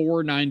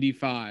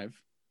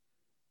 495.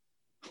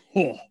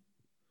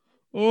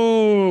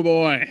 Oh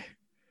boy.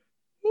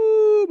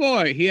 Oh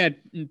boy. He had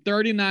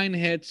 39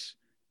 hits,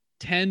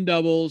 10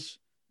 doubles,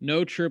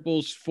 no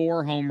triples,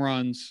 4 home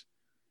runs,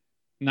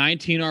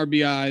 19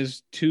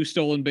 RBIs, 2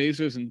 stolen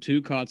bases, and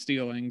 2 caught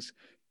stealings,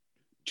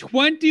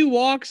 20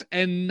 walks,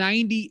 and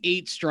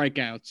 98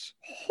 strikeouts.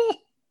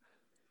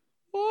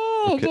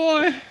 Oh okay.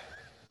 Boy.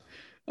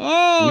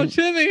 Oh,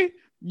 Timmy,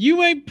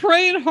 you ain't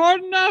praying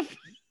hard enough.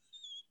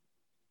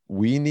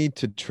 We need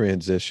to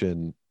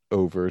transition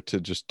over to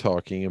just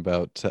talking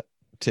about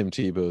Tim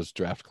Tebow's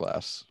draft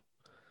class.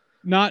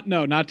 Not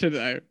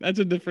today. That's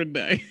a different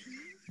day.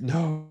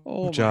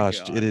 No,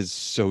 Josh, it is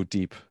so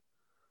deep.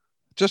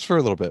 Just for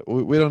a little bit.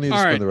 We don't need to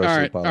spend the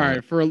rest of the podcast.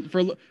 All right.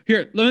 For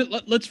here,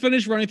 let's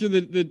finish running through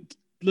the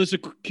list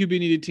of QB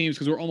needed teams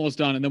because we're almost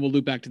done, and then we'll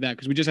loop back to that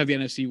because we just have the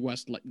NFC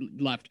West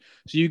left.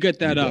 So you get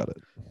that up.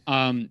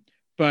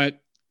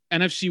 But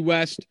NFC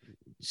West,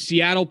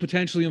 Seattle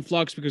potentially in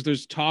flux because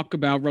there's talk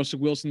about Russell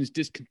Wilson's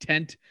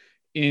discontent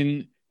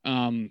in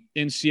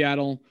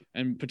Seattle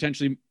and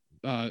potentially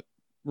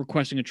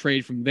requesting a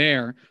trade from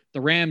there.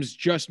 The Rams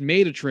just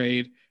made a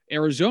trade.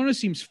 Arizona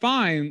seems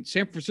fine.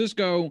 San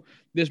Francisco,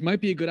 this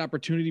might be a good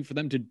opportunity for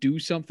them to do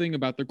something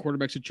about their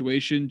quarterback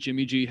situation.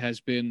 Jimmy G has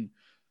been,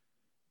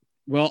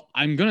 well,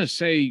 I'm going to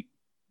say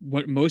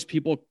what most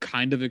people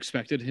kind of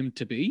expected him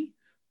to be.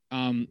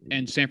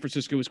 And San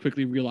Francisco was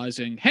quickly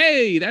realizing,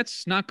 hey,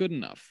 that's not good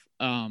enough,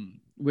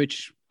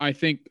 which I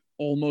think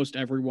almost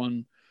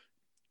everyone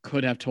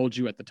could have told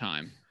you at the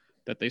time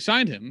that they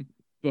signed him.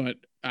 But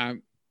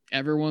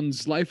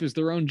everyone's life is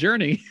their own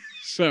journey.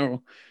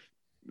 So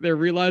they're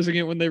realizing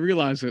it when they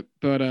realize it.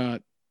 But I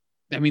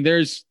mean,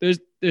 there's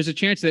a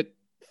chance that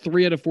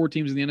 3 out of 4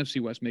 teams in the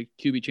NFC West make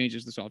QB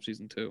changes this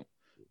offseason too.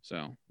 So,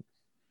 all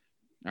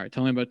right,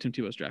 tell me about Tim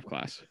Tebow's draft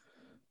class.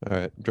 All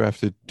right,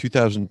 drafted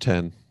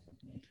 2010.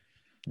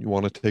 You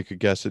want to take a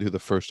guess at who the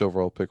first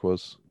overall pick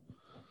was?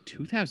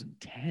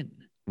 2010.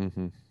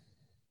 Mm-hmm.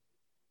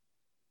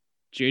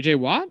 J.J.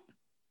 Watt?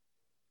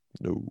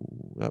 No,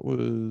 that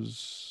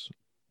was.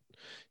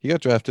 He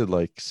got drafted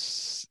like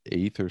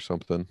 8th or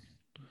something.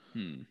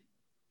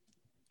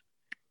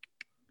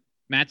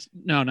 Not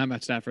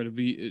Matt Stafford.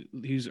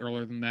 He's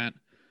earlier than that.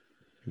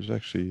 He was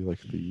actually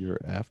like the year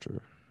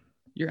after.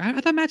 I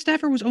thought Matt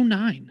Stafford was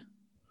 2009.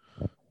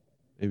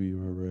 Maybe you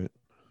were right.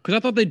 Because I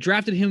thought they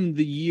drafted him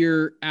the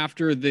year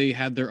after they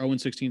had their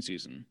 0-16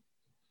 season.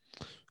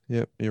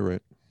 Yep, you're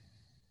right.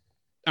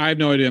 I have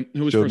no idea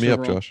who was Showed first me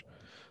overall. up, Josh.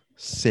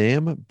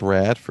 Sam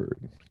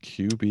Bradford,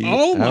 QB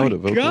out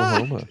of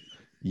Oklahoma. God.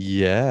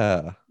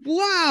 Yeah.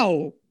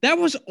 Wow. That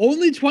was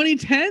only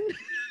 2010?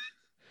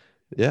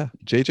 Yeah.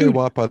 J.J.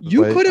 Watt, by the way,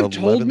 you could have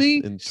told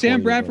me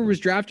Sam 2011. Bradford was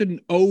drafted in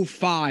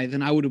 2005,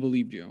 and I would have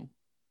believed you.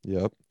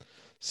 Yep.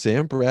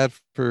 Sam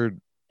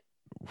Bradford.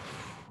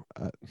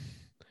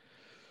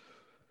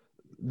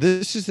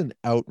 This is an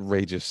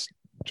outrageous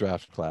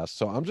draft class.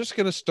 So I'm just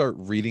going to start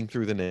reading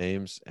through the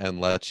names and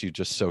let you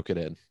just soak it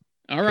in.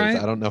 All right.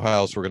 I don't know how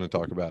else we're going to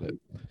talk about it.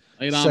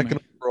 Second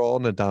overall,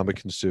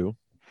 Ndamukong Suh.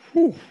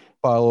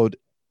 Followed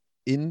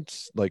in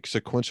like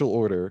sequential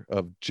order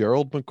of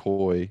Gerald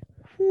McCoy,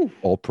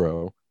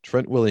 All-Pro,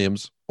 Trent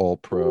Williams,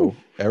 All-Pro,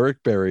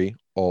 Eric Berry,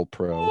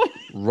 All-Pro,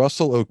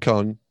 Russell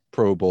Okung,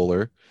 Pro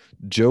Bowler,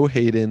 Joe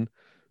Hayden,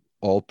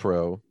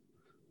 All-Pro,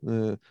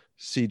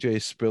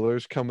 CJ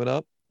Spiller's coming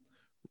up.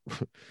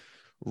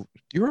 Do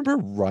you remember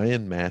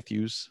Ryan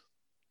Matthews?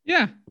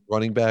 Yeah.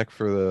 Running back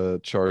for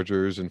the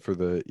Chargers and for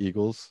the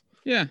Eagles?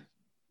 Yeah.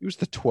 He was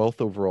the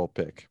 12th overall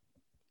pick.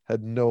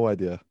 Had no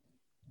idea.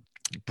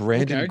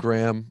 Brandon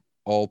Graham,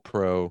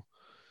 All-Pro.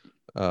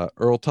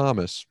 Earl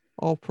Thomas,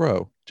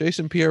 All-Pro.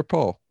 Jason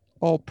Pierre-Paul,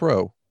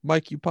 All-Pro.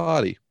 Mike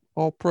Upati,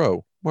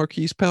 All-Pro.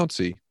 Marquise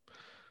Pouncey,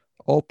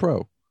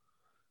 All-Pro.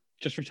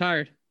 Just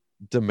retired.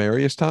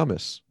 Demarius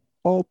Thomas,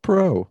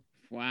 All-Pro.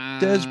 Wow.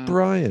 Dez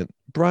Bryant,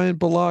 Brian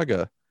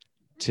Balaga,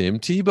 Tim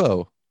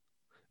Tebow,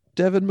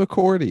 Devin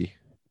McCourty,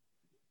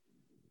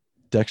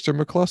 Dexter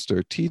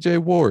McCluster, TJ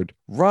Ward,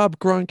 Rob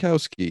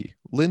Gronkowski,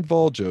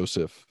 Linval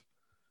Joseph,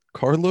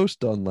 Carlos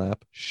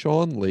Dunlap,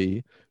 Sean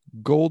Lee,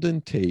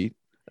 Golden Tate,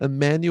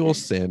 Emmanuel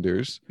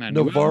Sanders,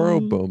 Navarro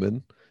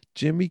Bowman,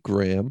 Jimmy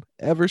Graham,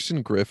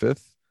 Everson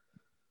Griffith,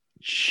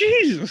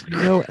 Jesus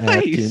Christ.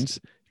 Atkins,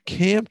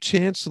 Cam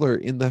Chancellor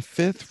in the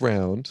 5th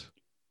round.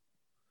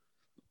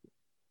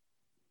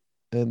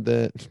 And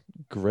then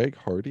Greg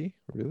Hardy,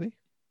 really?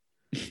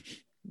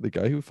 The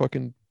guy who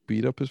fucking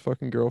beat up his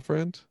fucking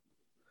girlfriend?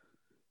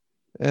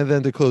 And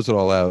then to close it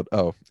all out,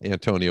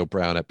 Antonio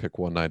Brown at pick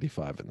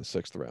 195 in the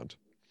 6th round.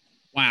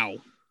 Wow.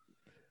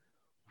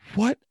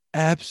 What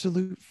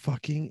absolute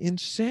fucking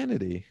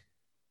insanity.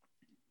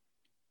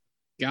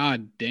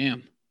 God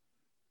damn.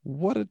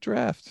 What a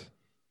draft.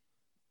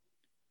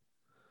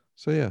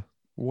 So yeah,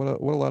 what a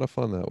lot of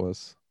fun that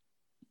was.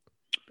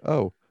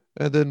 Oh,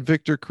 and then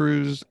Victor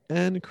Cruz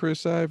and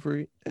Chris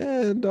Ivory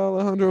and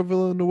Alejandro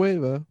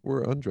Villanueva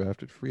were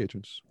undrafted free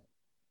agents.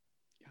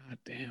 God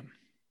damn.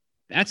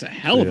 That's a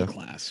hell of a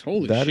class.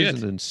 Holy shit. That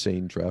is an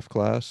insane draft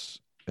class.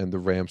 And the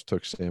Rams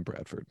took Sam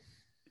Bradford.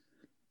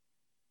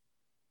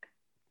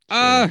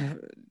 I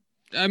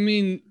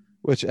mean,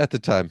 which at the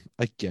time,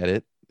 I get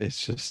it.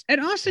 It's just,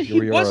 and also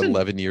he wasn't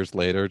 11 years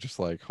later, just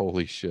like,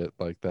 holy shit.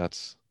 Like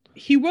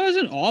he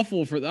wasn't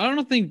awful for that. I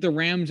don't think the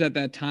Rams at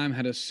that time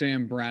had a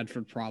Sam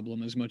Bradford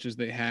problem as much as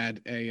they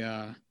had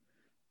a,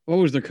 what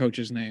was their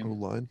coach's name?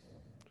 O-line.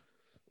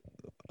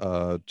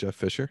 Jeff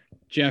Fisher.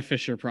 Jeff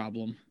Fisher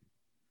problem.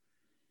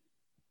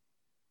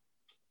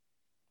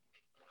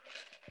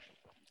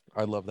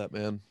 I love that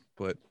man,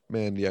 but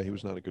man, yeah, he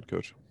was not a good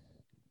coach.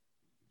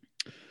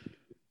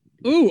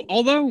 Ooh,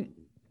 although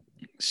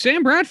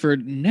Sam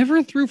Bradford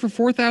never threw for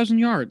 4,000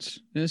 yards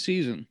in a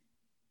season.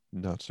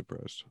 Not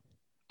surprised.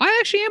 I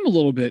actually am a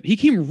little bit. He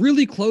came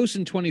really close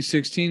in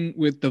 2016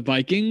 with the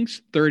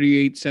Vikings,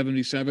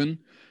 38-77.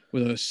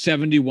 with a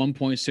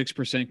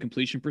 71.6%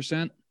 completion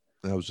percent.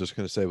 I was just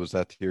going to say, was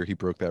that the year he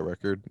broke that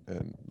record?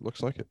 And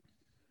looks like it.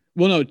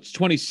 Well, no, it's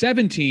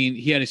 2017.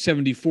 He had a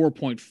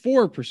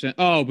 74.4%.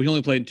 Oh, but he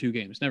only played in 2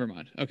 games. Never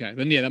mind. Okay,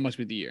 then yeah, that must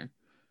be the year.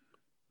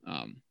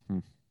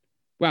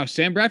 Wow,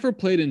 Sam Bradford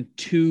played in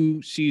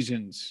 2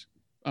 seasons,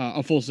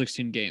 a full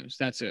 16 games.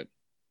 That's it.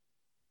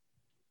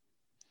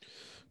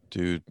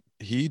 Dude,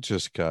 he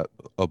just got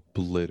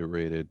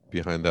obliterated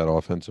behind that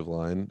offensive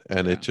line,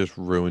 and it just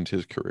ruined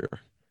his career.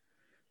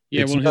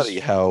 Yeah, It's nutty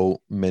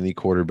how many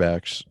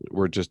quarterbacks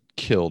were just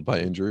killed by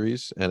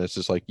injuries, and it's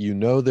just like,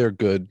 they're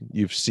good.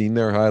 You've seen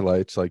their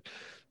highlights. Like,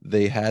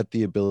 they had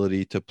the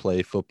ability to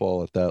play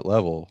football at that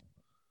level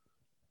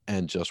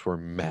and just were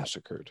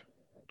massacred.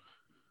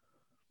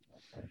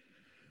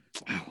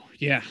 Wow.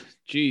 Yeah.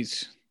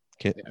 Jeez.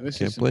 Can't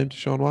blame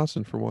Deshaun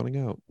Watson for wanting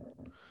out.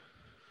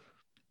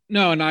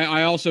 No, and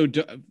I also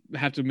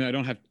have to admit I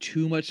don't have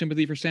too much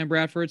sympathy for Sam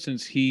Bradford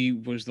since he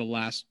was the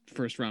last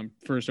first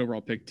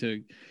overall pick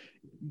to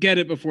get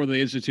it before they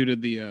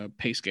instituted the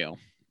pay scale.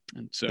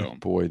 And so,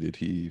 boy, did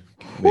he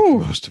make the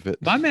most of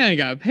it. My man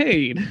got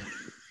paid.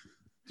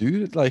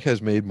 Dude,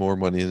 has made more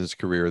money in his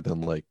career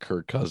than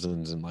Kirk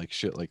Cousins and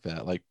shit like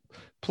that. Like,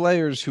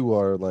 players who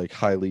are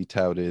highly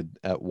touted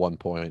at one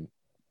point,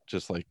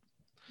 just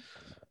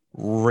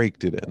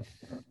raked it in.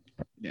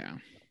 Yeah.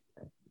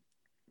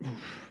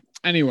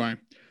 Anyway,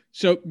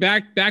 so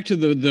back to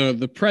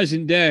the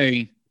present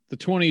day, the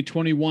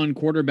 2021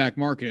 quarterback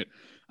market.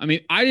 I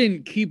mean, I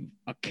didn't keep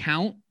a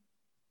count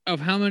of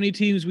how many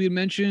teams we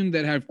mentioned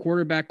that have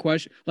quarterback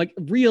questions,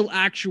 real,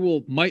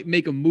 actual might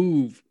make a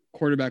move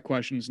quarterback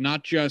questions,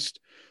 not just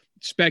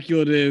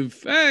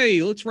speculative.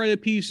 Hey, let's write a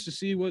piece to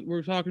see what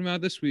we're talking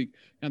about this week.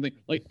 Kind of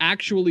thing.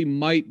 Actually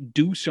might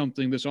do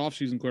something this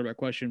offseason quarterback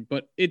question,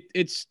 but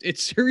it's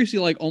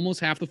seriously almost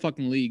half the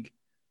fucking league.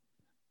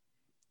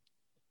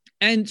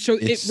 And so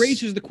it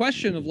raises the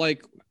question of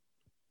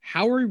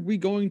how are we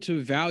going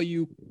to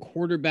value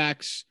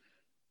quarterbacks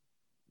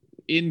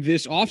in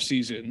this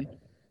offseason?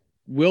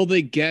 Will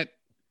they get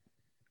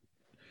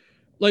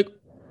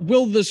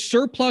will the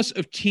surplus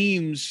of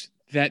teams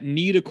that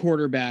need a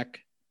quarterback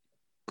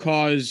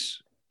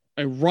cause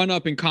a run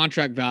up in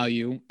contract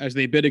value as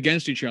they bid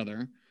against each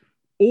other?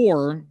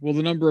 Or will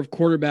the number of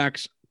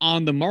quarterbacks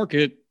on the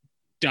market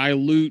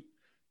dilute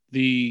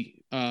the,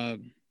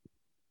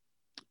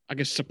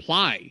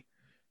 supply?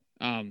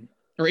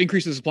 Or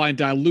increase the supply and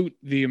dilute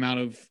the amount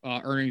of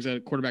earnings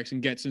that quarterbacks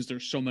can get since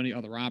there's so many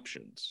other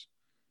options?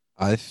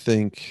 I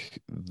think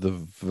the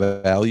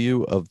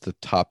value of the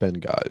top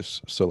end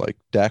guys, so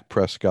Dak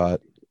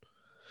Prescott,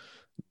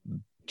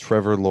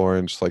 Trevor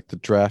Lawrence, the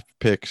draft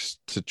picks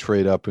to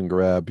trade up and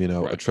grab,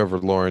 a Trevor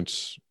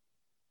Lawrence,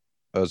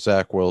 a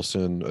Zach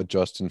Wilson, a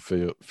Justin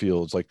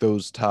Fields,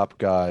 those top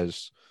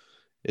guys,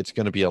 it's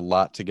going to be a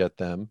lot to get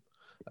them.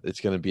 It's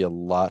going to be a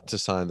lot to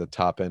sign the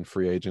top end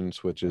free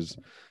agents, which is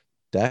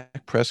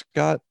Dak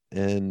Prescott,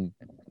 and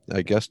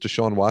I guess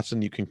Deshaun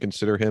Watson. You can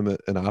consider him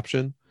an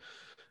option.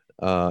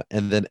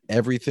 And then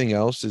everything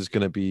else is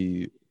going to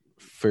be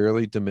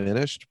fairly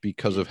diminished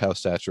because of how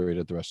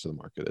saturated the rest of the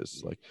market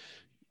is.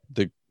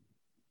 The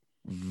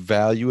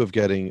value of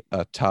getting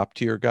a top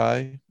tier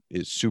guy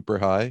is super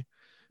high,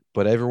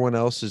 but everyone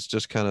else is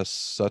just kind of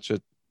such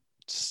a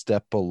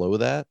step below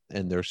that.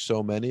 And there's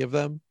so many of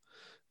them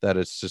that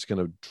it's just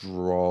going to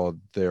draw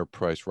their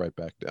price right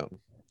back down.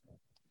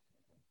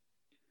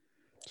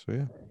 So,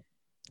 yeah.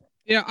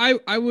 Yeah,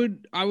 I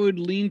would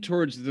lean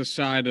towards the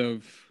side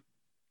of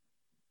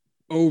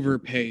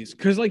overpays,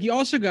 because you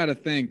also got to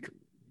think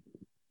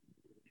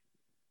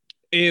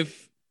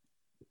if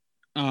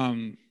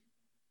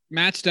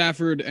Matt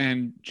Stafford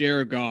and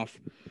Jared Goff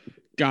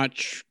got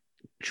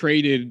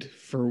traded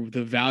for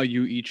the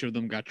value each of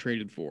them got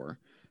traded for,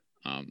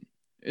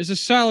 there's a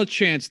solid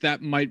chance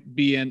that might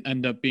be and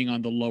end up being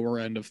on the lower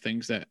end of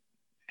things that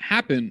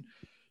happen.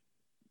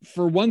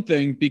 For one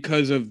thing,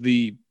 because of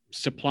the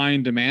supply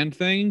and demand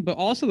thing, but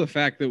also the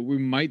fact that we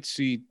might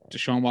see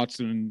Deshaun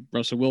Watson and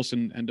Russell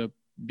Wilson end up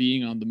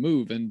being on the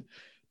move, and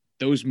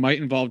those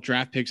might involve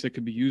draft picks that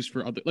could be used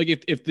for other,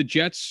 if the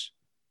Jets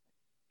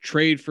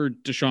trade for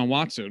Deshaun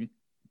Watson,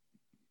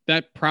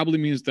 that probably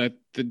means that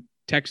the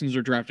Texans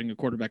are drafting a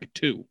quarterback at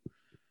 2,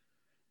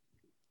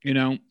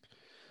 and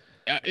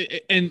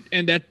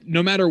that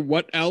no matter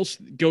what else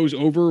goes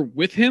over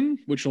with him,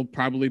 which will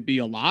probably be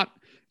a lot,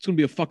 it's going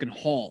to be a fucking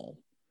haul.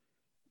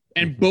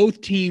 And both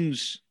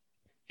teams'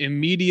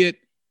 immediate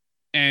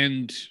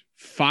and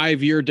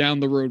 5-year down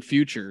the road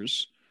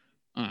futures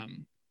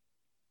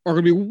are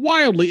going to be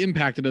wildly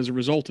impacted as a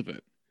result of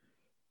it.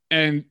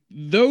 And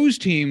those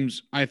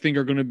teams, I think,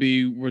 are going to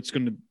be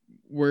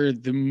where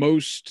the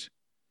most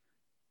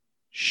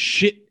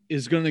shit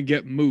is going to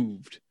get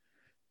moved.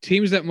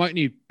 Teams that might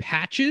need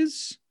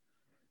patches,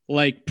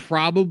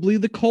 probably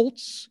the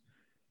Colts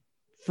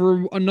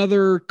for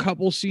another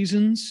couple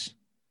seasons,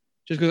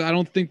 just because I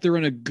don't think they're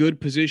in a good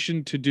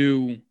position to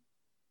do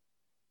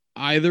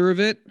either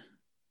of it.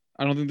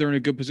 I don't think they're in a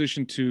good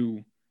position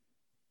to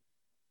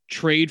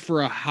trade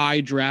for a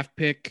high draft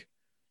pick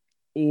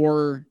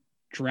or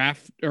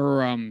draft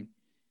or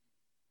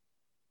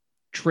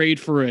trade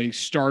for a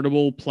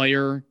startable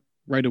player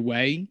right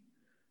away,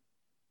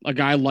 a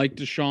guy like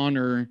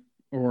Deshaun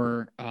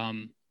or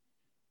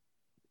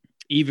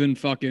even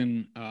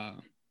fucking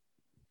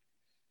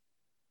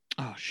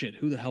oh shit,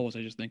 who the hell was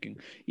I just thinking?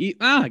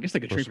 I guess they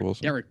could trade for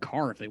Derek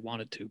Carr if they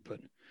wanted to, but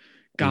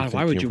God,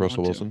 why would you want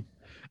to?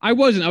 I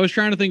wasn't. I was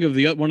trying to think of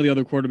one of the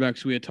other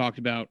quarterbacks we had talked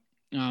about,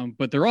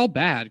 but they're all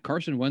bad.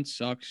 Carson Wentz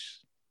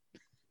sucks.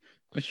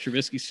 Mitch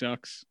Trubisky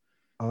sucks.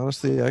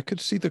 Honestly, I could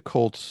see the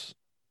Colts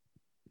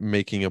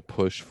making a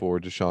push for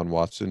Deshaun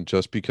Watson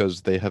just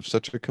because they have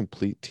such a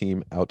complete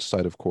team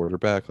outside of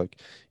quarterback.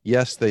 Like,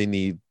 yes, they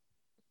need,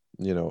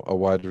 a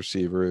wide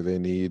receiver. They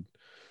need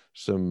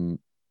some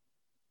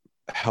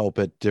help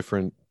at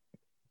different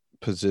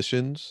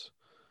positions.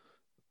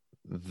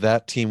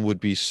 That team would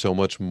be so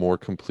much more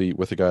complete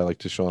with a guy like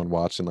Deshaun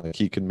Watson. Like,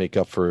 he could make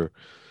up for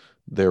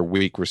their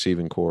weak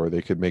receiving core.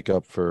 They could make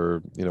up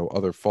for,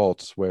 other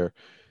faults where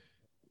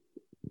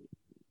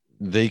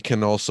they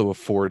can also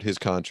afford his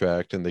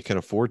contract and they can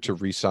afford to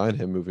re-sign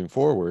him moving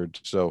forward.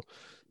 So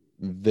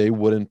they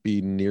wouldn't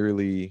be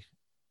nearly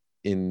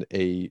in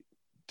a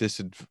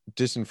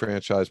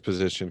disenfranchised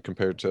position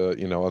compared to,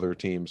 other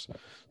teams.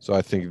 So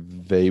I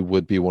think they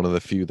would be one of the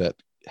few that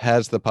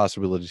has the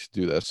possibility to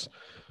do this.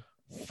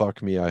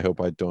 Fuck me. I hope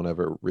I don't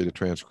ever read a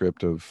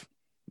transcript of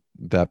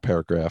that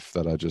paragraph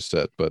that I just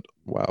said, but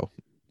wow.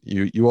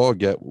 You all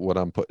get what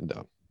I'm putting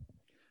down.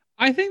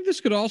 I think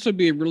this could also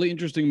be a really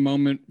interesting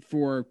moment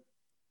for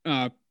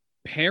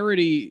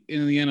parity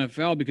in the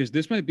NFL, because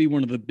this might be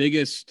one of the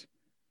biggest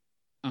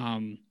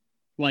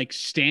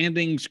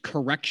standings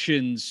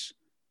corrections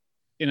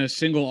in a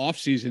single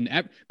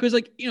offseason. Because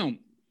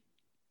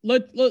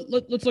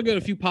let's look at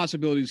a few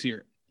possibilities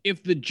here.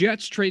 If the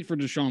Jets trade for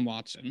Deshaun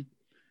Watson,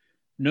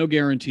 no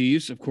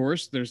guarantees, of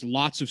course. There's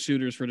lots of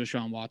suitors for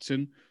Deshaun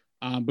Watson.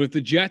 But if the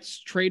Jets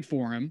trade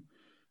for him,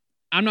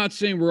 I'm not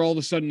saying we're all of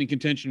a sudden in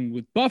contention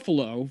with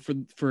Buffalo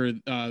for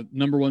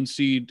number one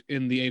seed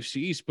in the AFC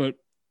East, but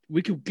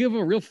we could give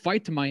a real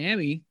fight to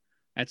Miami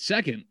at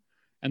second,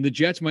 and the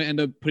Jets might end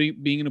up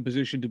being in a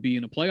position to be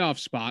in a playoff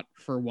spot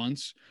for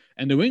once,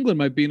 and New England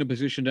might be in a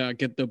position to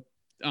get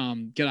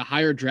a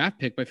higher draft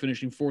pick by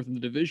finishing fourth in the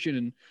division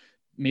and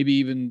maybe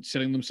even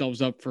setting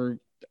themselves up for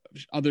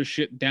other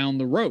shit down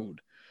the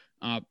road.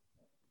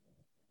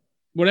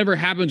 Whatever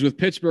happens with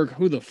Pittsburgh,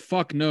 who the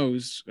fuck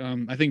knows?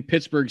 I think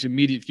Pittsburgh's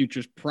immediate future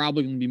is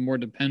probably going to be more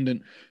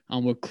dependent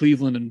on what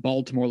Cleveland and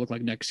Baltimore look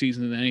like next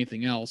season than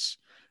anything else,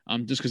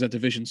 just because that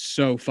division's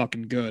so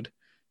fucking good.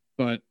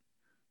 But,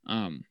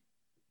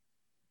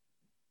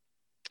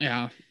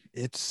 yeah.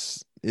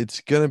 It's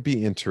going to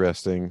be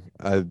interesting.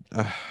 I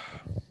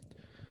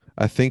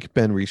think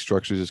Ben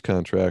restructures his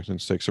contract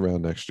and sticks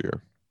around next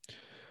year.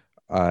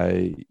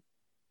 I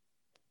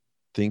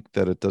think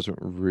that it doesn't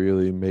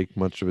really make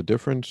much of a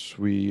difference.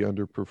 We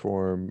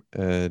underperform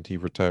and he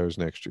retires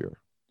next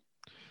year.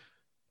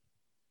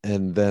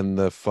 And then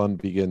the fun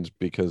begins,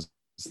 because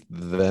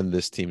then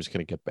this team's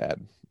going to get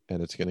bad,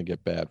 and it's going to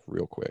get bad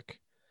real quick.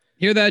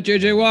 Hear that,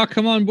 JJ Watt?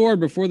 Come on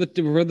board before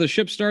the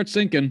ship starts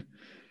sinking.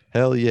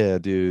 Hell yeah,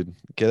 dude.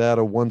 Get out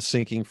of one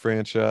sinking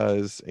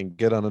franchise and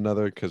get on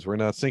another, because we're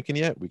not sinking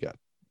yet. We got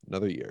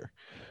another year.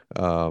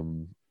 But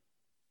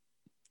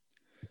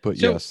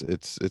so, yes,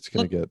 it's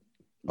going to get.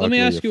 Let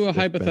me ask you a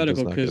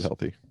hypothetical,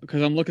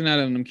 because I'm looking at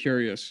it and I'm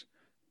curious.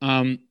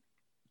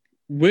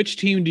 Which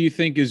team do you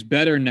think is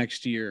better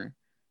next year?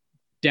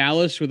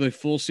 Dallas with a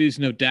full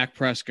season of Dak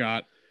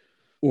Prescott,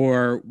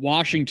 or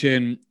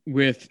Washington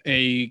with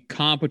a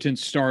competent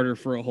starter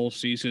for a whole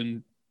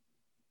season?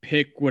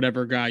 Pick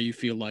whatever guy you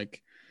feel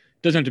like.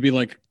 Doesn't have to be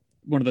like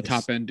one of the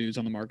top end dudes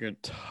on the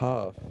market.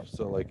 Tough.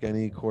 So like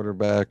any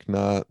quarterback,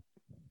 not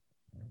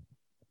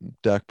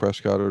Dak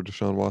Prescott or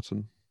Deshaun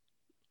Watson.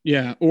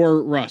 Yeah,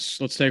 or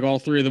Russ. Let's take all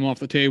three of them off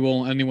the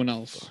table. Anyone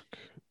else?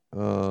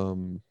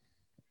 That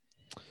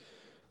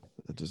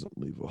doesn't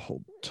leave a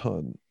whole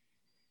ton.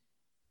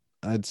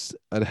 I'd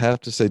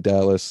have to say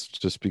Dallas,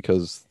 just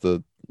because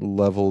the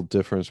level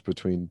difference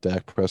between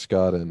Dak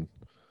Prescott and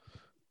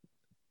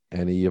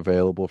any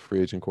available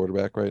free agent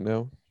quarterback right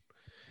now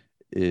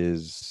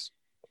is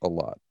a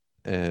lot.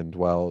 And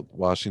while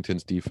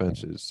Washington's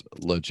defense is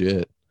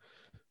legit,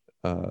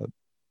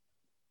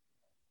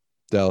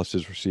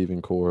 Dallas's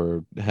receiving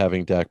core,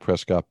 having Dak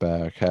Prescott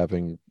back,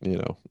 having,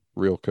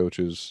 real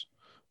coaches,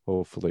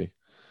 hopefully,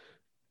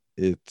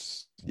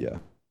 it's, yeah.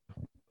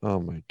 Oh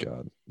my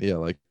God. Yeah,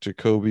 like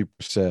Jacoby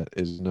Brissett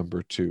is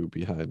number 2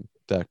 behind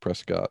Dak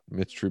Prescott,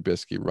 Mitch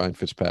Trubisky, Ryan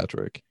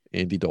Fitzpatrick,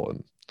 Andy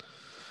Dalton,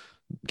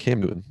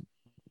 Cam Newton,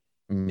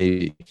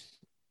 maybe,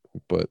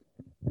 but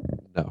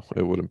no,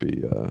 it wouldn't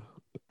be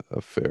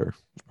a fair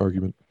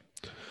argument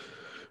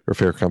or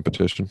fair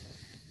competition.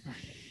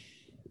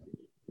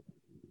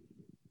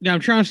 Yeah, I'm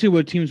trying to see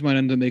what teams might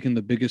end up making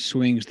the biggest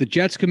swings. The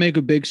Jets could make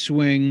a big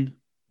swing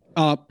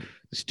up.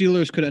 The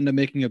Steelers could end up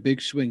making a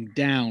big swing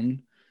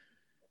down.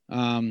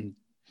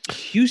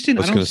 Houston,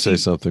 I was going to say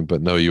something,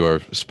 but no, you are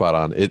spot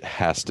on. It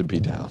has to be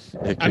down.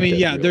 I mean,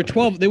 yeah, they're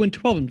 12. They went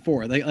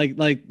 12-4. They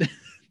like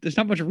there's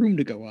not much room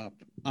to go up.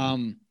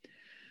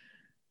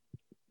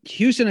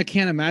 Houston, I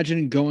can't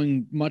imagine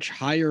going much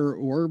higher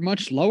or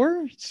much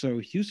lower. So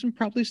Houston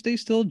probably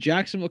stays still.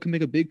 Jacksonville can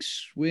make a big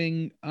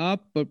swing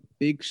up, but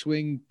big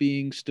swing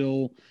being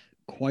still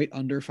quite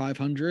under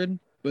 500,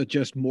 but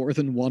just more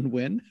than one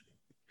win.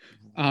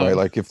 Right,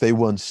 like if they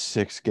won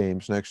 6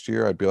 games next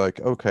year, I'd be like,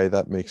 okay,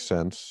 that makes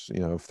sense.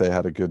 You know, if they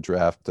had a good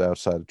draft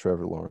outside of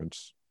Trevor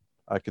Lawrence,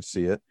 I could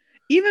see it.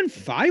 Even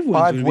 5 wins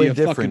Five would be win a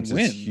fucking difference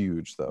win. is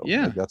huge, though.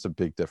 Yeah. Like, that's a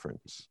big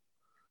difference.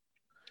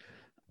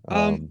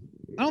 I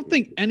don't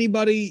think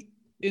anybody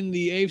in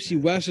the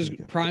AFC West is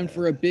primed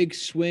for a big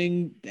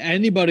swing.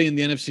 Anybody in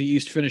the NFC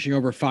East finishing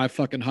over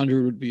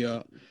 500 would be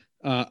a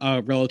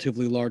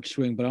relatively large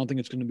swing, but I don't think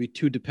it's going to be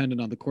too dependent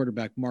on the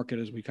quarterback market,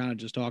 as we kind of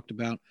just talked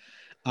about.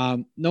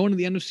 No one in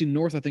the NFC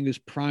North, I think, is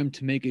primed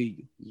to make a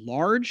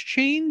large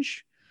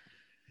change.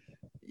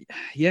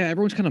 Yeah,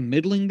 everyone's kind of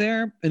middling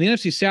there. And the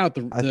NFC South,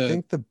 I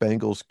think the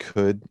Bengals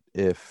could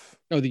if.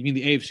 Oh, you mean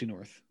the AFC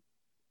North?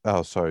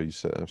 Oh, sorry, you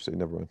said NFC.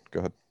 Never mind. Go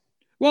ahead.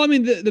 Well, I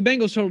mean, the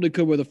Bengals totally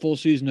could with a full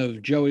season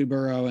of Joey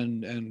Burrow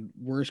and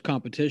worse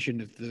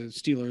competition if the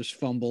Steelers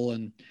fumble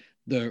and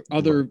the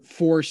other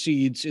 4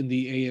 seeds in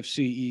the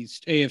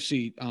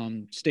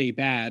AFC stay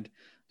bad.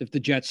 If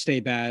the Jets stay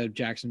bad,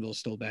 Jacksonville's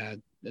still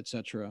bad,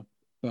 etc.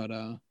 But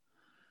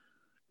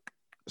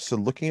so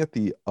looking at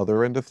the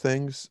other end of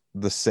things,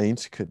 the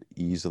Saints could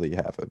easily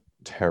have a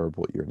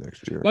terrible year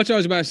next year. That's what I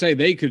was about to say.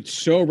 They could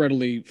so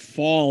readily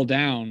fall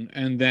down,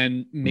 and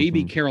then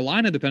maybe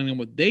Carolina, depending on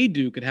what they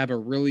do, could have a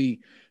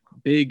really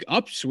big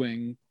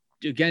upswing.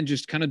 Again,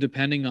 just kind of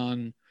depending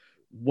on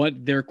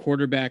what their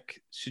quarterback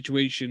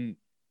situation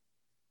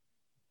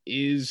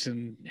is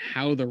and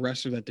how the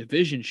rest of that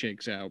division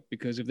shakes out.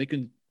 Because if they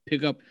can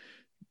pick up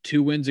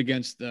 2 wins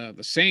against the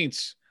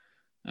Saints,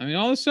 I mean,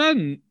 all of a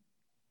sudden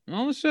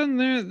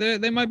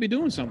they might be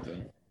doing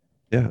something.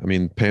 Yeah, I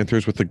mean,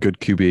 Panthers with a good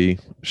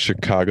QB,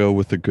 Chicago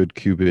with a good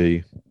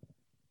QB.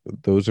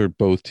 Those are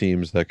both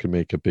teams that could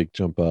make a big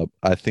jump up.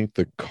 I think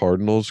the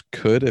Cardinals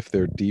could if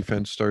their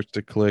defense starts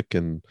to click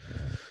and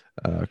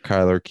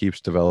Kyler keeps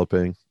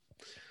developing.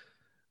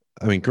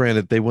 I mean,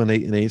 granted, they went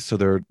 8-8,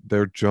 so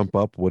their jump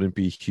up wouldn't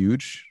be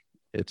huge.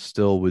 It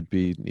still would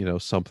be,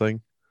 something.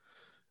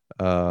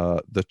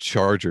 The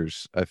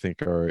Chargers, I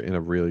think, are in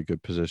a really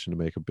good position to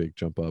make a big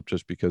jump up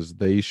just because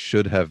they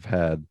should have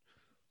had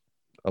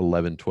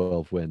 11,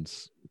 12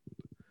 wins.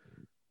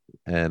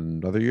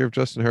 And another year of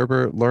Justin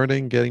Herbert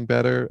learning, getting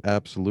better.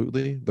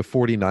 Absolutely. The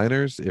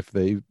 49ers, if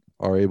they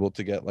are able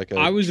to get like a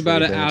I was about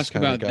to ask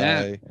about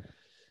that.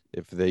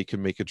 If they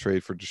can make a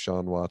trade for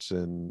Deshaun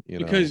Watson,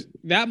 because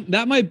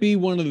that might be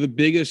one of the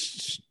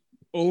biggest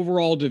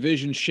overall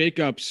division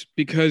shakeups,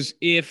 because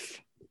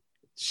if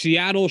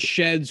Seattle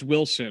sheds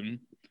Wilson,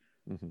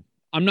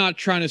 I'm not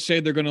trying to say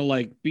they're going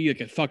to be like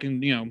a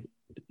fucking,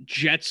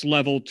 Jets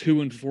level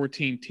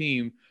 2-14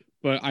 team,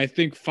 but I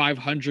think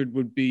 500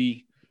 would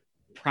be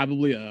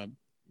probably a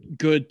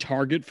good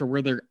target for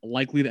where they're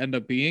likely to end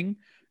up being.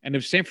 And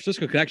if San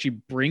Francisco could actually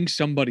bring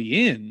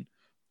somebody in,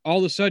 all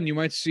of a sudden you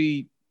might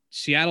see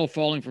Seattle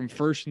falling from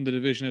first in the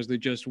division as they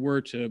just were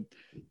to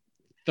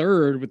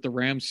third, with the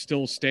Rams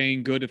still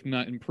staying good, if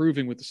not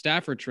improving, with the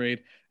Stafford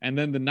trade. And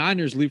then the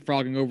Niners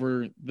leapfrogging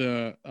over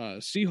the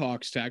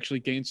Seahawks to actually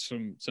gain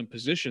some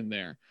position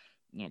there.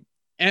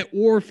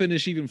 Or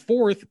finish even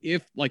fourth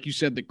if, like you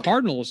said, the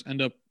Cardinals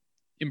end up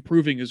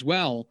improving as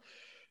well.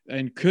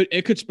 And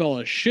it could spell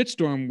a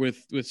shitstorm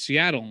with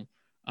Seattle,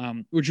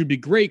 which would be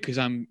great because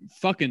I'm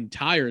fucking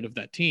tired of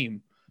that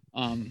team.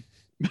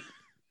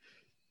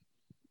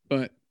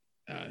 But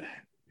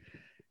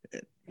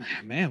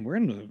man, we're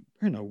in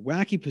a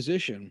wacky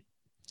position.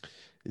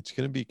 It's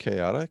going to be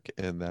chaotic,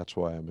 and that's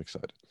why I'm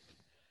excited.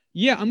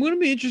 Yeah, I'm going to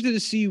be interested to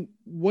see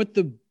what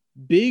the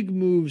big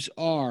moves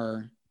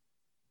are.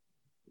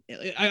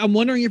 I'm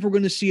wondering if we're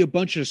going to see a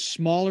bunch of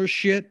smaller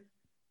shit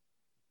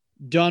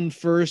done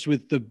first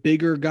with the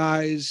bigger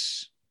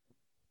guys,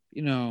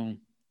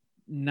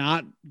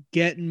 not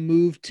getting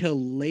moved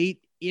till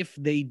late if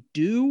they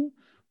do,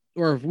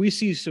 or if we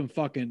see some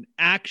fucking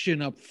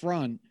action up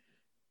front,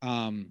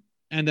 and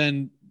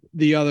then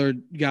the other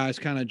guys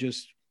kind of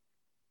just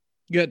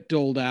get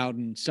doled out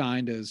and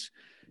signed as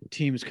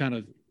teams kind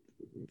of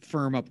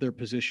firm up their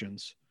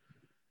positions.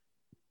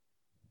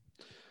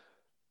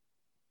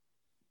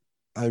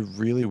 I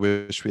really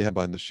wish we had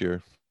combine this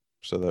year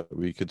so that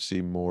we could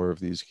see more of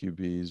these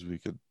QBs. We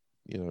could,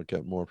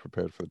 get more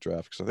prepared for the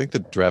draft. Because I think the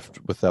draft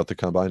without the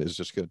combine is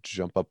just going to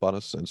jump up on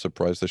us and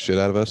surprise the shit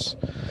out of us.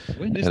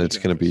 And it's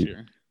going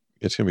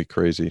to be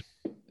crazy.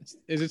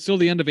 Is it still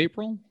the end of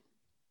April?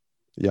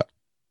 Yeah.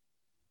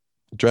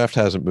 Draft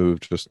hasn't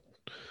moved. Just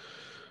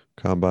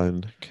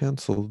combine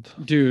canceled.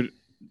 Dude.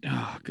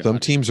 Oh, God. Some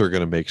teams are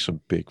going to make some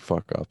big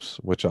fuck ups,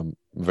 which I'm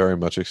very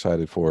much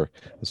excited for,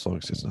 as long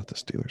as it's not the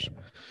Steelers.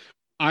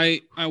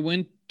 I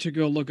went to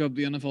go look up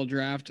the NFL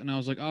draft, and I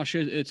was like, oh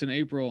shit, it's in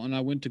April. And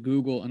I went to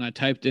Google and I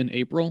typed in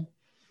April.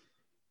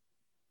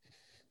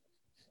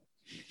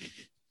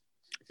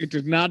 It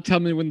did not tell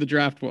me when the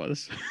draft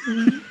was.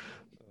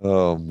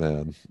 Oh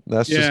man,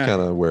 that's just Yeah.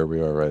 kind of where we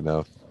are right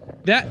now.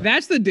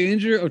 That's the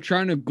danger of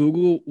trying to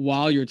Google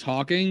while you're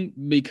talking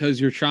because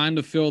you're trying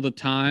to fill the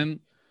time,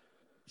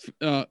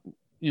 uh,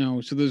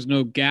 so there's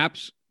no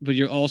gaps, but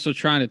you're also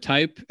trying to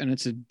type, and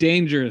it's a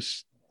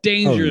dangerous, Oh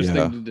dangerous thing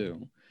yeah, to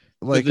do.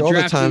 But like the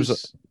draft is all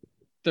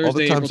the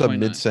Thursday, April times I'm 29th.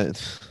 mid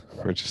sentence,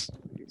 we're just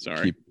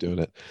Sorry. keep doing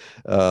it.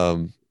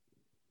 Um,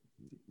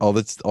 all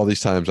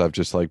these times I've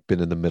just like been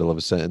in the middle of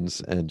a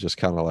sentence and just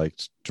kind of like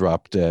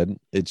drop dead.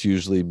 It's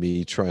usually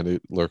me trying to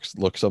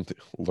lurk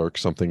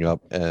something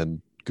up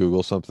and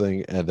Google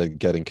something and then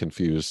getting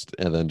confused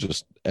and then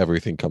just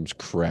everything comes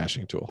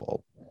crashing to a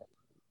halt.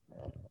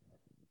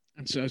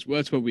 And so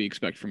that's what we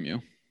expect from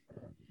you.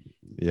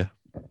 Yeah,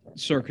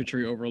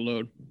 Circuitry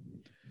overload.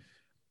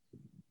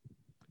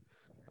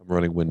 I'm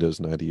running Windows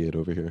 98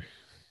 over here.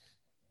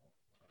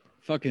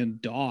 Fucking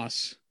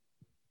DOS.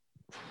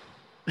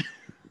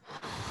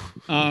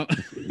 uh,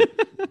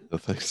 No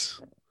thanks.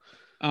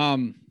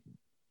 um,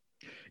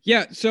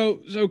 yeah.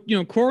 So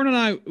Corin and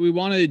I, we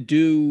want to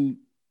do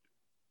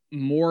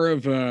more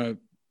of a,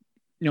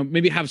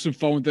 maybe have some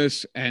fun with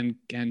this and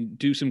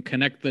do some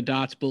connect the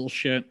dots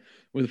bullshit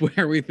with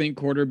where we think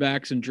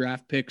quarterbacks and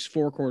draft picks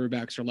for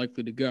quarterbacks are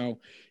likely to go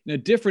in a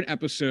different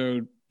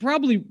episode,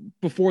 probably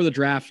before the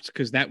draft,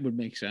 because that would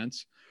make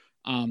sense.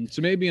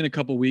 So maybe in a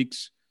couple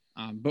weeks.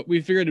 But we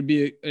figured it'd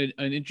be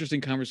an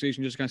interesting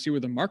conversation, just kind of see where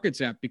the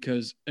market's at,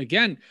 because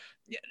again,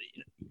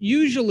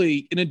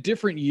 usually in a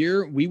different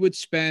year, we would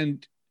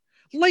spend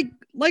like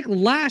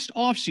last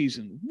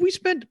offseason, we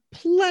spent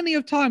plenty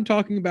of time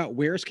talking about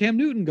where's Cam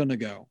Newton going to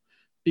go,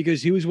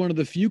 because he was one of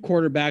the few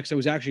quarterbacks that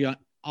was actually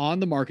on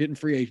the market in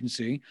free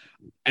agency.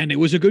 And it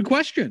was a good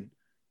question.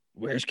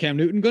 Where's Cam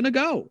Newton going to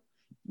go?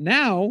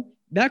 Now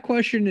that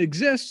question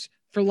exists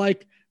for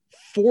like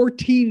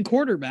 14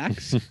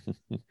 quarterbacks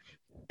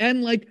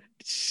and like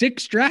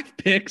 6 draft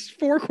picks,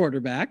 4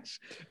 quarterbacks.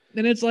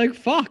 And it's like,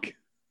 fuck.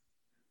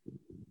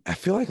 I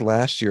feel like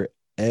last year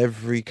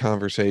every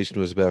conversation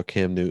was about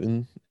Cam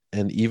Newton.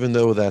 And even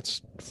though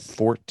that's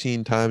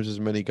 14 times as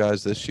many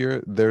guys this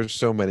year, there's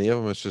so many of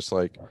them. It's just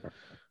like,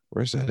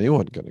 where's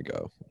anyone gonna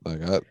go? Like,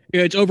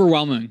 Yeah, it's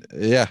overwhelming.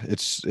 yeah,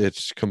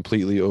 it's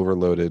completely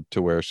overloaded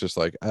to where it's just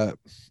like,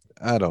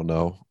 I don't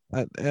know,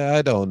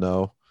 I don't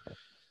know.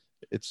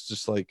 It's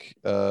just like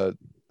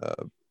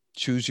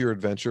choose your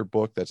adventure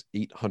book that's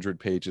 800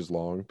 pages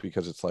long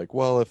because it's like,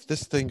 well, if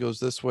this thing goes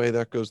this way,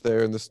 that goes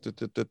there, and this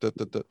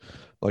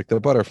like the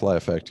butterfly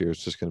effect here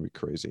is just gonna be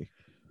crazy.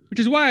 Which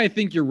is why I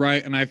think you're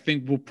right. And I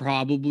think we'll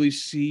probably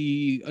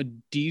see a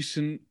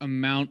decent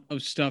amount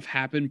of stuff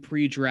happen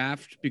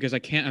pre-draft, because I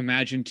can't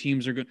imagine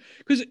teams are going to,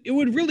 because it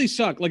would really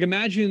suck. Like,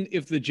 imagine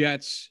if the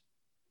Jets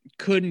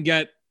couldn't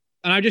get,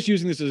 and I'm just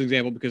using this as an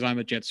example because I'm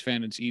a Jets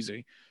fan, it's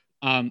easy.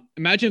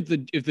 Imagine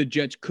if the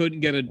Jets couldn't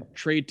get a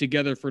trade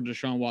together for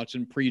Deshaun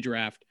Watson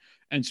pre-draft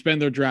and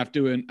spend their draft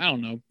doing, I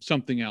don't know,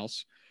 something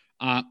else.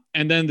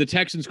 And then the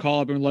Texans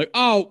call up and like,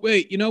 oh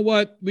wait, you know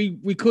what?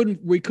 We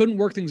couldn't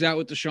work things out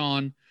with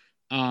Deshaun.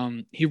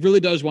 He really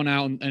does want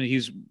out, and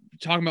he's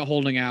talking about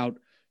holding out.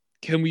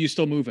 Can we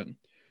still move him?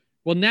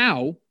 Well,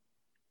 now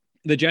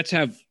the Jets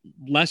have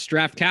less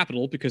draft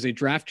capital because a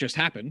draft just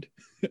happened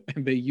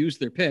and they used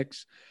their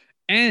picks,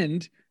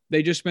 and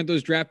they just spent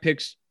those draft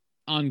picks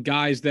on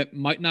guys that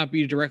might not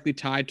be directly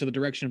tied to the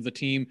direction of the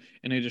team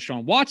in a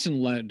Deshaun Watson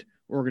led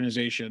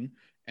organization,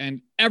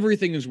 and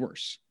everything is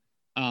worse.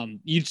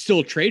 You'd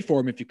still trade for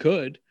him if you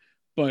could,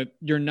 but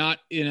you're not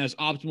in as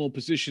optimal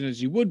position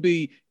as you would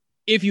be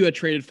if you had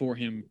traded for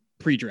him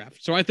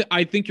pre-draft. So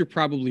I think you're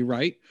probably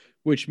right,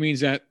 which means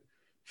that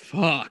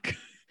fuck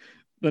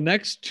the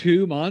next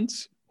 2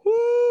 months, whoo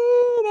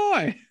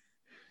boy.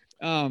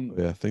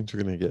 Yeah, things are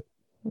gonna get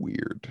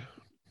weird.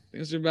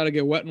 Things are about to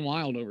get wet and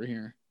wild over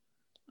here.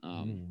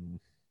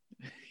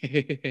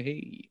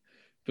 Hey.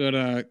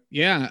 But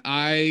yeah,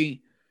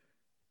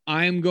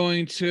 I'm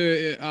going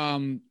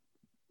to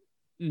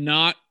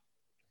not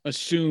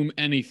assume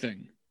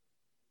anything.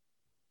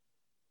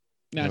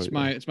 That's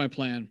it's my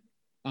plan.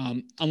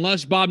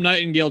 Unless Bob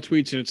Nightingale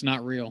tweets it, it's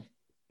not real.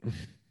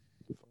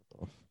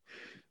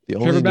 The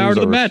only news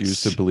I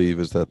refuse to believe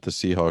is that the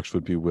Seahawks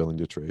would be willing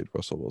to trade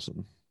Russell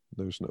Wilson.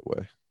 There's no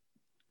way.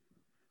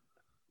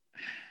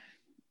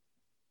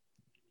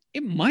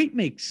 It might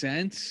make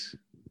sense.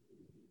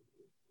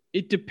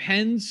 It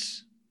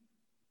depends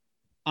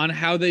on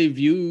how they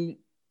view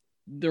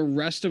the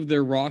rest of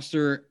their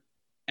roster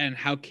and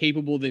how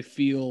capable they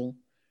feel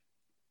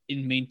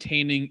in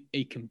maintaining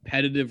a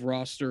competitive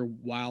roster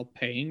while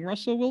paying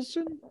Russell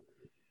Wilson.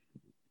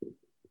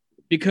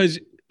 Because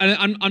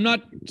I'm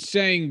not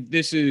saying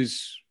this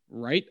is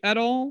right at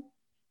all,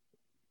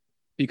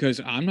 because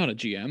I'm not a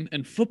GM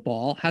and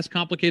football has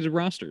complicated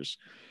rosters.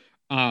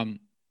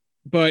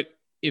 But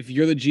if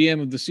you're the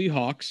GM of the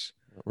Seahawks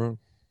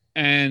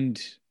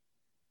and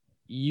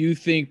you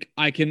think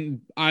I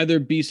can either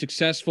be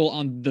successful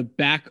on the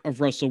back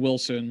of Russell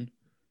Wilson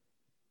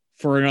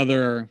for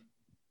another,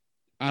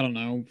 I don't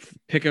know,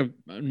 pick a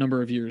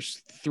number of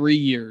years, 3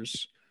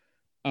 years,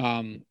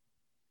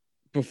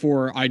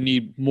 before I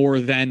need more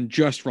than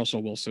just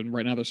Russell Wilson.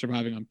 Right now, they're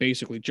surviving on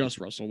basically just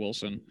Russell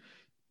Wilson.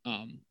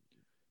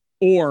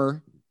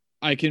 Or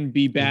I can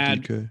be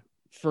bad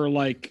for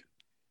like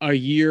a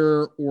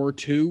year or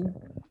two,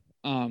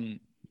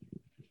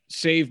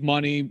 save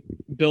money,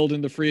 build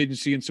in the free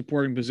agency and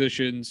supporting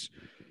positions,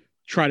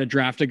 try to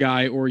draft a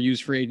guy or use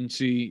free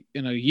agency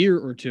in a year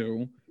or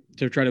two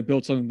to try to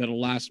build something that'll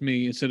last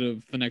me instead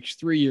of the next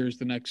 3 years,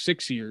 the next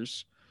 6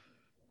 years.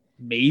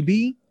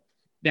 Maybe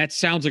that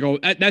sounds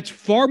like that's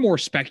far more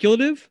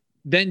speculative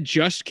than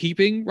just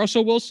keeping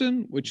Russell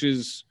Wilson, which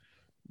is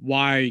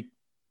why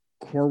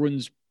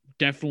Corwin's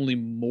definitely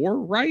more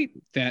right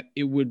that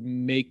it would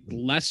make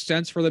less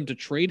sense for them to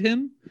trade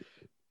him.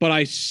 But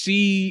I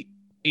see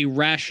a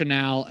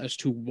rationale as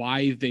to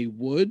why they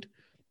would.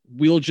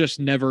 We'll just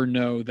never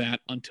know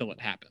that until it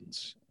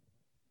happens.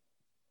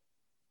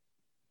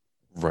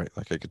 Right.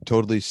 Like I could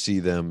totally see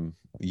them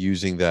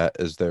using that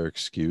as their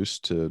excuse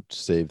to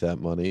save that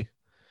money.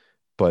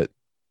 But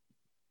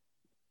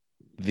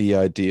the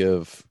idea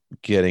of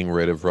getting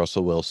rid of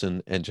Russell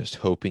Wilson and just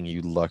hoping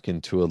you luck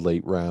into a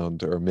late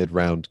round or mid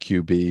round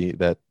QB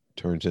that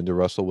turns into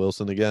Russell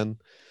Wilson again,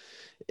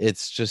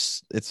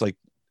 it's like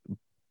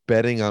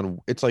betting on,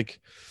 it's like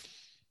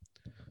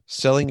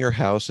selling your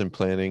house and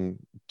planning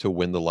to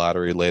win the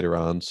lottery later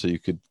on so you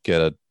could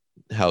get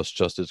a house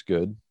just as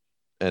good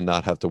and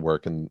not have to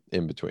work in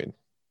between.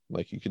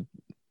 Like you could,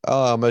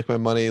 I'll make my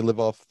money, live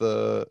off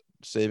the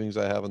savings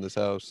I have in this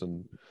house,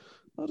 and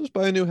I'll just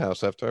buy a new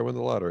house after I win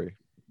the lottery.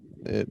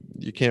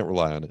 You can't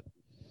rely on it.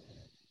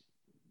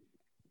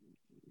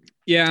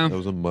 Yeah. That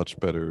was a much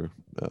better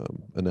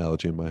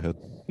analogy in my head.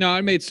 No,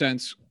 it made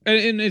sense.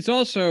 And it's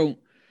also,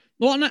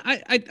 well,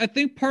 I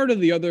think part of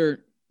the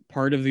other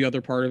part of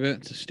it,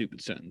 it's a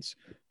stupid sentence,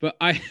 but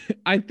I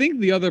think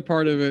the other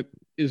part of it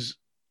is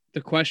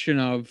the question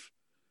of,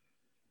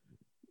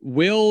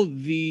 will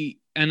the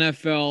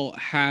NFL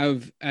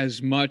have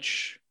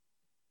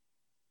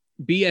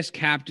be as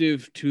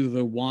captive to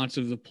the wants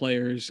of the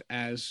players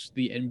as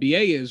the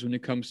NBA is when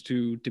it comes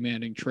to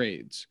demanding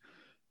trades?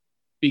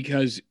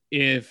 Because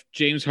if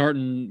James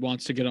Harden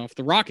wants to get off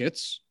the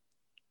Rockets,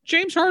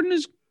 James Harden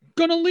is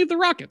going to leave the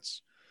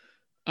Rockets.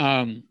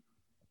 As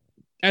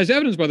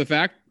evidenced by the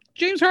fact,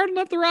 James Harden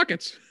left the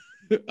Rockets.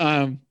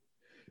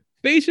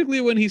 Basically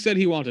when he said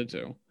he wanted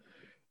to.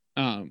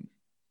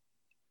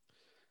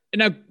 And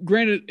now,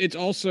 granted, it's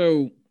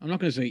also, I'm not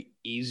going to say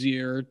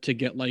easier to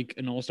get like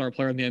an all-star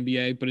player in the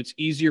NBA, but it's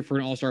easier for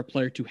an all-star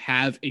player to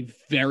have a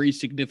very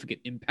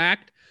significant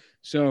impact.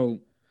 So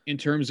in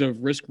terms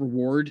of risk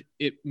reward,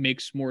 it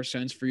makes more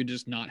sense for you to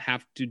just not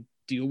have to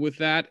deal with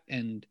that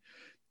and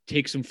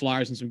take some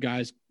flyers and some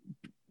guys,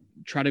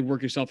 try to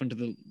work yourself into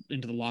the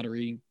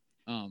lottery,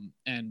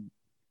 and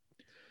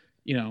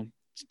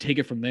take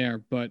it from there.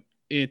 But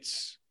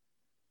it's,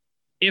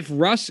 if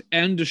Russ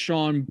and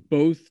Deshaun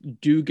both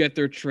do get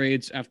their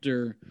trades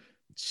after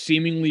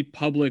seemingly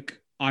public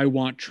I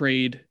want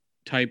trade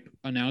type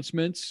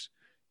announcements,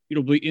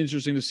 it'll be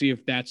interesting to see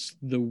if that's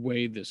the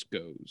way this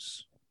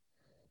goes.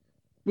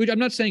 Which I'm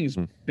not saying is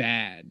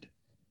bad,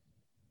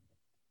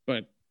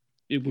 but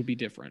it would be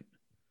different.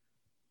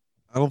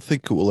 I don't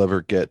think it will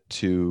ever get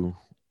to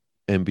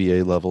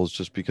NBA levels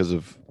just because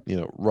of,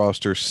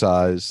 roster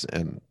size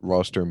and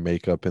roster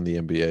makeup in the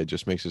NBA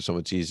just makes it so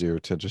much easier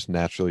to just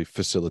naturally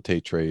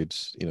facilitate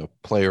trades.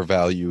 Player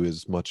value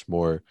is much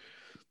more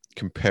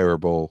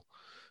comparable.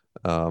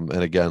 And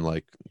again,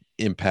 like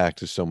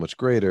impact is so much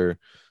greater.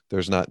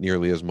 There's not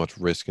nearly as much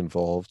risk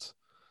involved.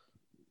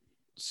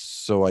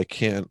 So I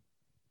can't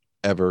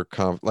ever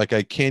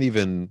I can't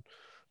even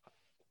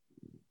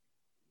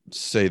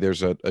say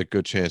there's a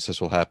good chance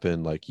this will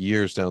happen like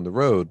years down the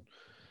road.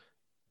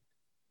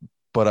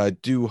 But I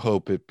do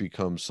hope it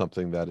becomes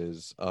something that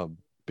is a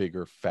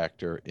bigger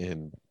factor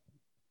in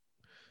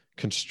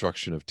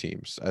construction of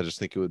teams. I just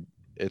think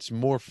it's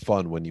more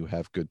fun when you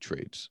have good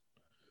trades.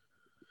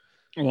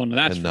 Well, no,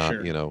 that's and for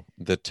not, sure.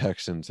 The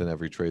Texans in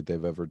every trade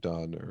they've ever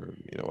done, or,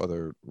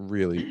 other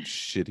really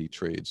shitty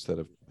trades that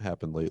have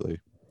happened lately.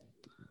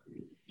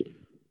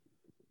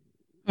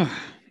 All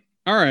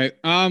right.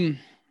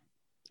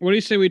 What do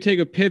you say we take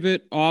a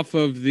pivot off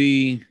of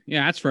the?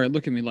 Yeah, that's right.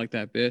 Look at me like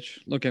that, bitch.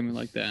 Look at me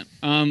like that.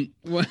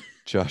 What?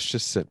 Josh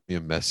just sent me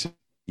a message.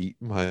 Eat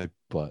my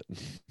butt.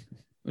 It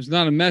was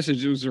not a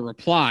message. It was a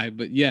reply.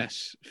 But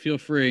yes, feel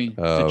free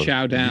to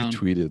chow down. You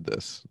tweeted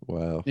this.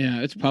 Wow. Yeah,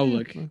 it's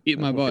public. Eat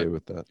my butt. Okay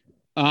with that.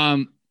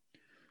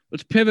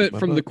 Let's pivot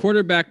from the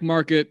quarterback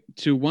market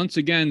to once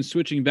again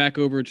switching back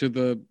over to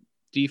the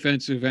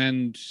defensive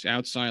end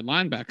outside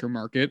linebacker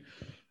market.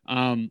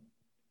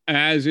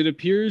 As it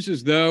appears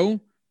as though,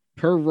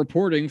 per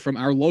reporting from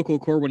our local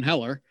Corwin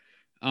Heller,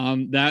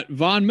 that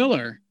Von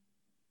Miller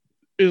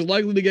is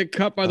likely to get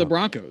cut by the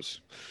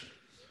Broncos.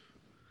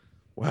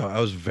 Wow, I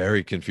was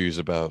very confused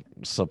about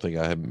something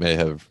I may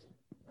have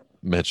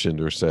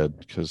mentioned or said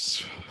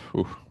because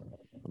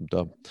I'm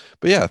dumb.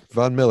 But yeah,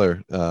 Von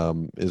Miller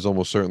is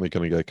almost certainly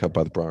going to get cut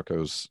by the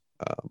Broncos.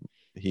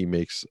 He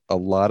makes a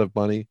lot of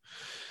money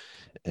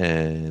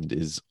and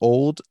is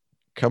old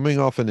coming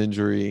off an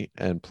injury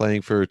and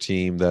playing for a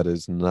team that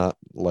is not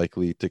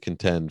likely to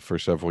contend for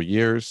several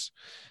years,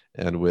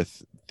 and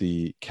with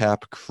the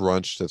cap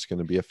crunch that's going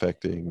to be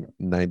affecting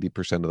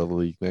 90% of the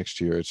league next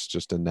year, it's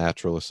just a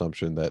natural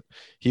assumption that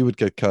he would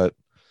get cut.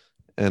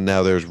 And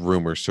now there's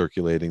rumors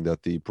circulating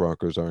that the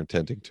Broncos are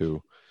intending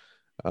to.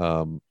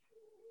 Um,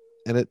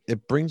 and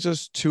it brings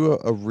us to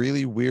a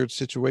really weird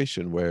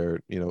situation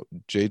where,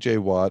 JJ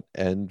Watt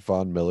and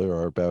Von Miller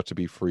are about to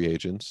be free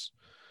agents.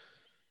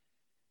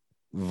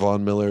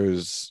 Von Miller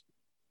is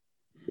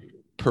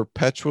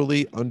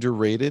perpetually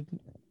underrated,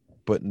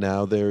 but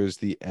now there's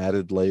the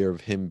added layer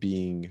of him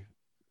being,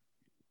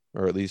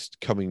 or at least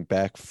coming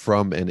back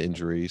from an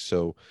injury.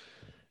 So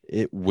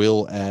it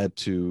will add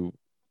to,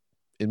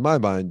 in my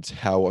mind,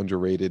 how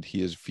underrated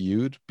he is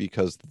viewed,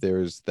 because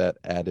there's that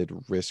added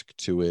risk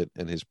to it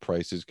and his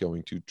price is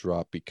going to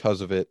drop because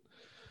of it.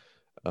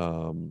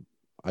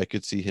 I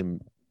could see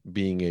him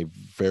being a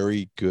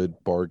very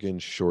good bargain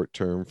short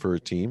term for a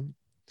team.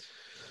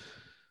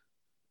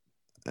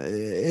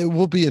 It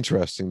will be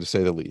interesting to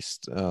say the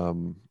least.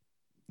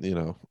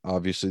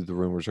 Obviously the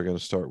rumors are going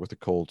to start with the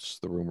Colts.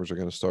 The rumors are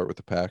going to start with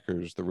the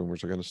Packers. The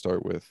rumors are going to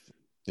start with,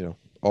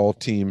 all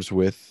teams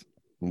with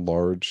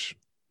large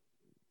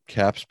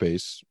cap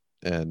space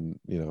and,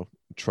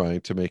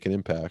 trying to make an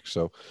impact.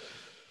 So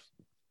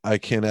I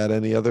can't add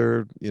any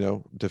other,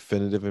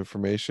 definitive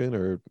information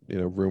or,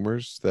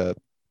 rumors that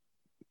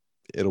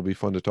it'll be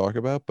fun to talk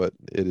about, but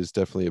it is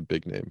definitely a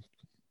big name.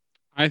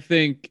 I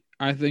think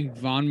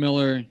Von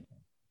Miller,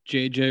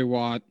 JJ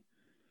Watt,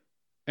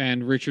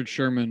 and Richard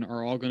Sherman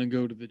are all going to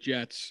go to the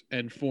Jets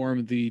and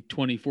form the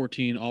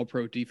 2014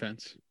 All-Pro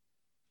defense.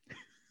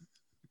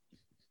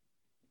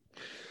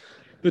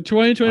 The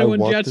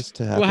 2021 Jets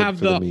will have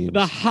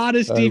the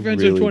hottest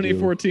defense of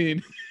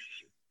 2014.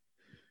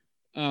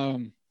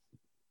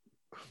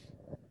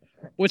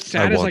 What's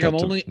sad is I'm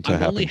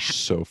only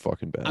so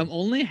fucking bad. I'm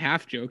only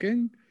half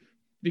joking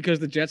because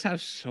the Jets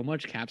have so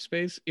much cap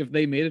space. If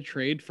they made a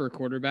trade for a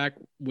quarterback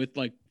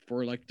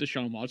for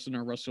Deshaun Watson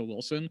or Russell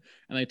Wilson,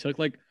 and they took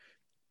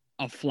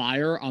a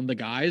flyer on the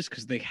guys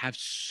because they have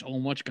so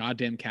much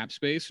goddamn cap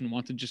space and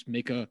want to just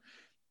make a,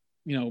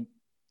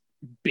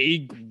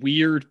 big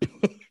weird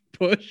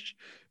push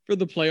for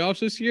the playoffs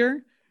this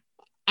year,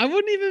 I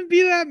wouldn't even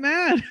be that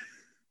mad.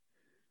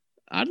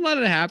 I'd let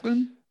it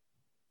happen.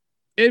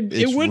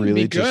 It wouldn't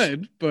really be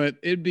good, but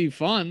it'd be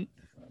fun.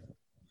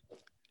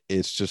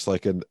 It's just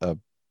like a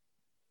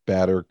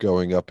batter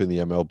going up in the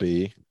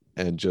MLB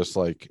and just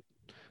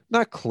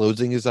not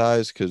closing his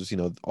eyes, because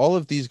all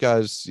of these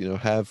guys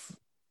have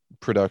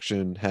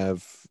production,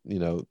 have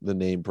the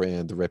name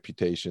brand, the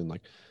reputation.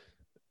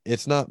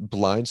 It's not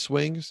blind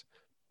swings,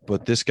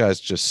 but this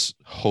guy's just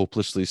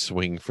hopelessly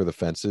swinging for the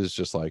fences.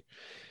 Just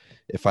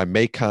if I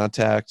make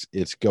contact,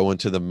 it's going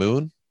to the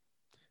moon.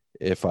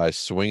 If I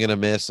swing and a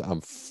miss,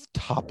 I'm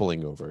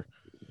toppling over.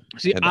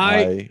 See, and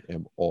I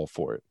am all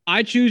for it.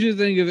 I choose to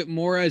think of it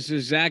more as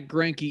a Zach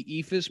Greinke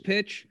eephus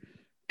pitch,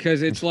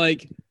 because it's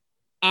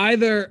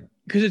either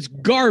because it's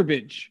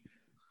garbage,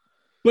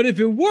 but if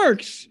it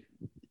works,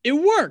 it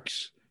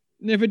works.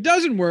 And if it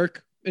doesn't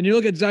work, and you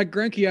look at Zach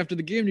Greinke after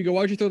the game, and you go,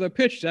 "Why'd you throw that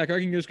pitch, Zach?" I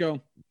can just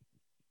go,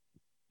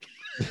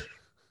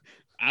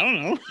 I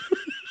don't know.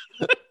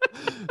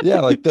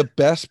 Yeah, the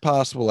best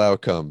possible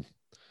outcome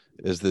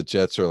is the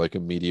Jets are a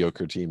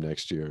mediocre team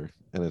next year.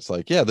 And it's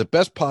the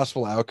best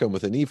possible outcome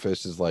with an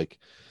eephus is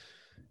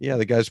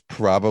the guy's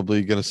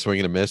probably going to swing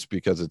and a miss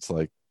because it's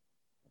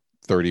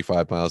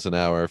 35 miles an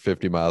hour,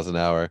 50 miles an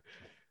hour.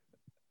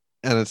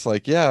 And it's all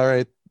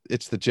right,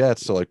 it's the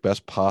Jets. So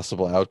best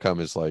possible outcome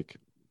is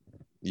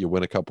you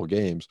win a couple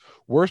games.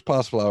 Worst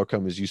possible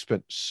outcome is you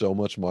spent so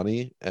much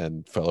money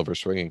and fell over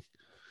swinging.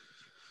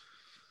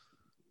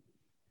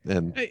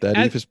 And that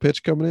eephus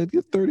pitch coming in,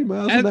 get 30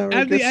 miles an hour.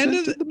 At the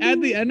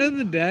end of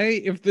the day,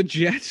 if the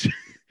Jets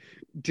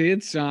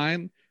did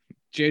sign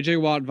JJ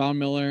Watt, Von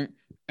Miller,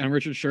 and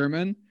Richard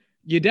Sherman,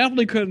 you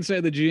definitely couldn't say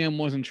the GM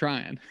wasn't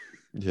trying.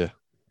 Yeah.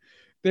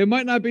 They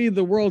might not be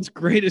the world's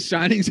greatest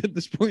signings at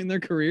this point in their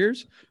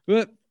careers,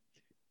 but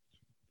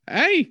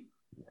hey,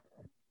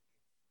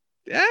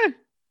 yeah,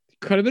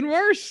 could have been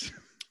worse.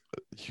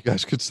 You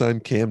guys could sign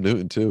Cam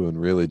Newton too and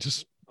really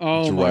just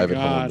drive it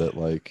home that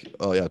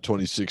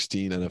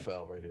 2016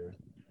 NFL right here.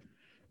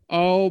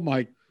 Oh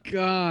my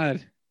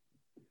God.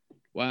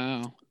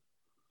 Wow.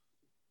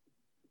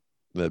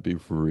 That'd be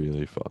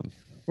really fun.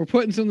 We're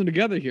putting something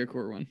together here,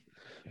 Corwin.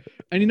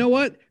 And you know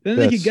what? Then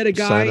they could get a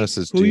guy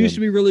who used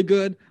to be really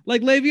good,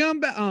 like Le'Veon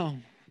Bell.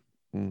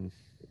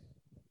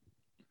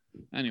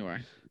 Anyway.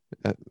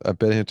 I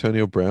bet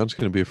Antonio Brown's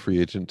going to be a free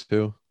agent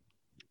too.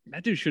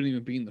 That dude shouldn't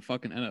even be in the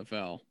fucking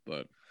NFL,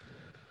 but.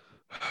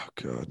 Oh,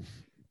 God.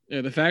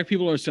 Yeah, the fact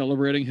people are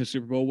celebrating his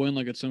Super Bowl win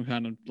like it's some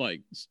kind of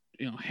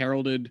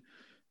heralded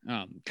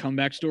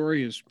comeback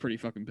story is pretty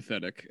fucking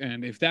pathetic.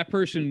 And if that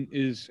person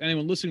is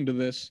anyone listening to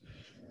this,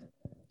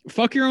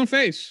 fuck your own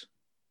face.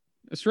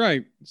 That's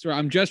right.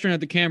 I'm gesturing at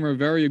the camera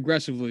very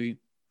aggressively.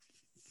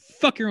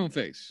 Fuck your own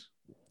face.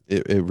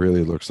 It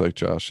really looks like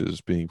Josh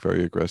is being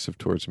very aggressive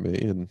towards me,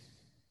 and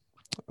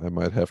I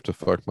might have to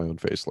fuck my own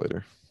face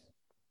later.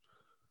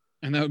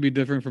 And that would be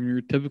different from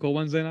your typical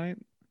Wednesday night.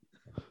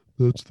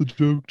 That's the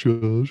joke,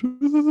 Josh.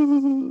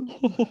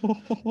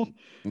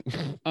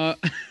 uh,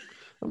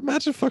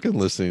 Imagine fucking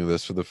listening to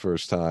this for the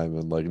first time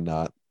and like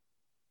not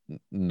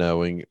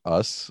knowing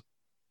us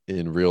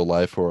in real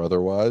life or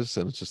otherwise,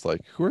 and it's just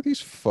like, who are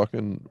these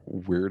fucking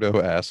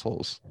weirdo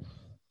assholes?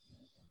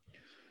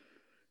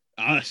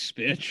 us,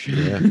 bitch.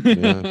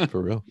 Yeah,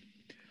 for real.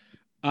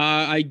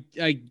 I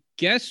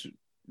guess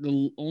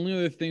the only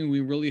other thing we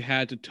really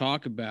had to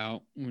talk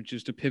about, which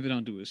is to pivot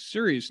onto a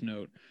serious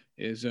note,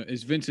 is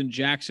Vincent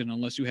Jackson.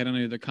 Unless you had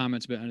any other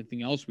comments about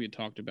anything else we had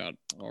talked about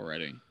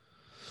already.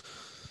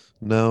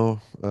 No,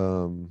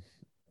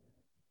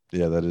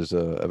 yeah, that is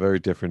a very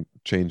different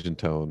change in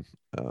tone.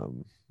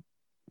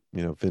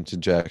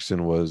 Vincent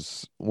Jackson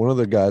was one of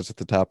the guys at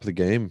the top of the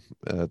game,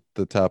 at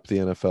the top of the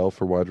NFL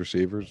for wide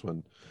receivers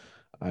when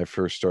I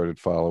first started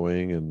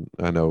following. And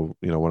I know,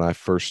 when I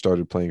first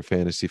started playing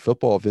fantasy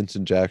football,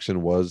 Vincent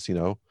Jackson was,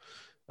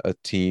 a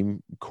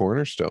team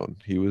cornerstone.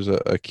 He was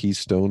a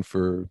keystone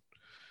for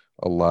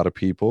a lot of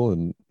people.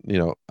 And,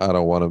 I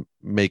don't want to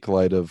make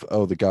light of,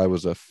 oh, the guy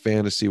was a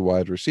fantasy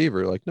wide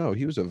receiver. Like, no,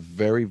 he was a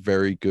very,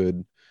 very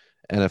good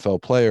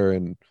NFL player.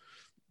 And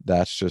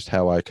that's just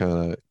how I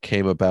kind of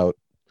came about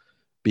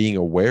being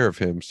aware of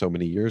him so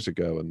many years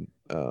ago. And,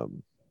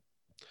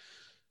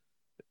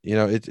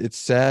 it's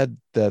sad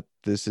that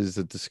this is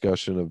a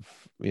discussion of,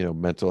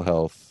 mental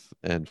health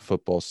and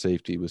football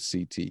safety with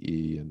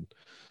CTE. And,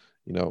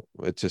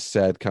 it's a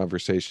sad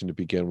conversation to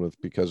begin with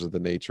because of the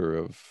nature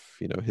of,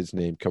 his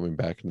name coming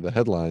back into the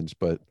headlines,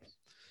 but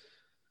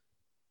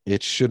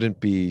it shouldn't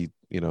be,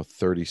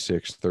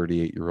 36,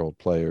 38-year-old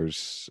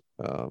players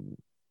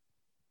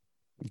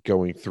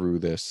going through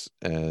this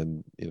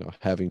and,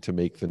 having to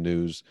make the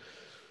news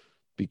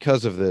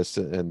because of this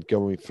and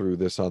going through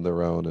this on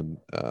their own. And,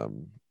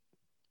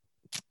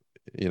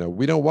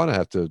 we don't want to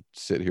have to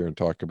sit here and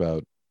talk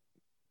about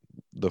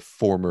the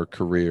former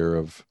career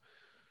of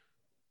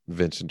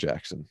Vincent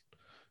Jackson.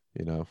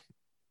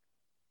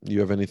 You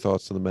have any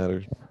thoughts on the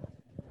matter?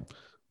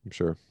 I'm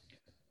sure.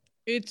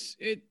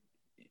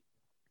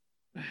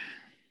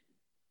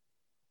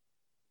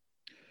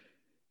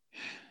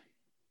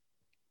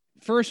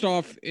 First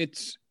off,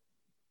 it's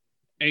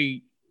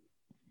a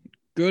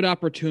good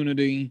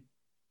opportunity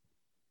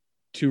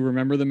to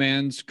remember the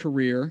man's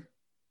career.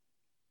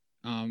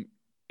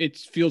 It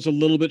feels a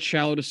little bit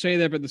shallow to say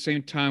that, but at the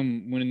same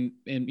time, when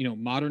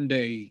in modern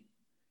day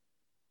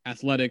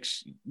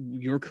athletics,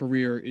 your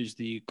career is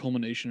the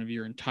culmination of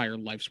your entire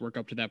life's work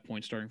up to that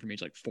point, starting from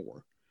age like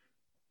 4.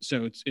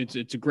 So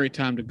it's a great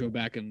time to go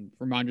back and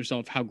remind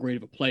yourself how great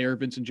of a player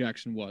Vincent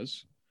Jackson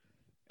was,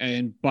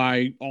 and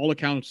by all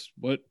accounts,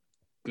 what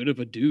good of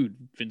a dude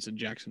Vincent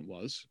Jackson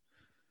was.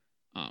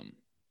 And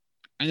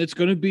it's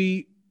going to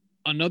be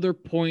another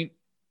point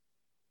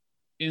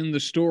in the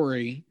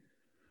story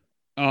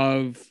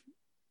of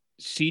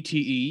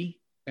CTE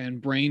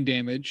and brain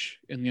damage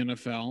in the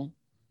NFL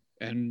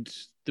and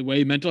the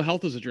way mental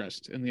health is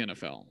addressed in the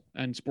NFL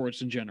and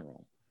sports in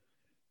general.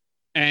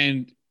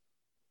 And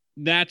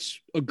that's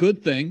a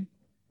good thing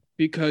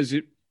because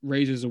it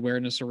raises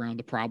awareness around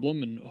the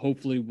problem and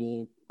hopefully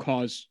will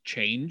cause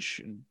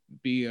change and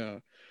be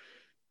a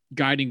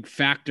guiding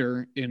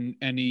factor in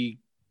any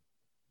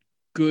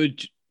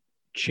good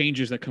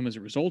changes that come as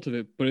a result of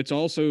it. But it's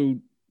also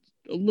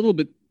a little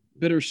bit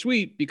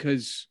bittersweet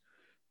because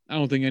I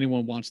don't think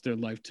anyone wants their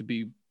life to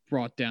be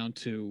brought down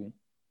to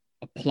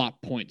a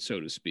plot point, so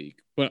to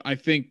speak. But I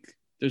think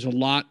there's a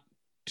lot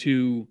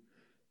to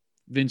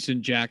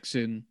Vincent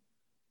Jackson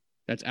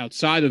that's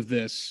outside of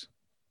this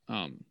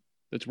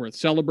that's worth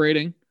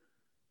celebrating.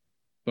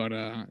 But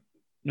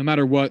no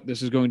matter what,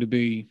 this is going to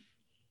be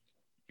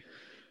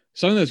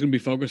something that's going to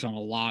be focused on a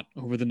lot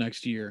over the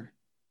next year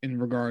in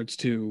regards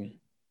to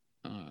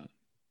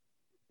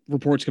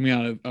reports coming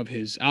out of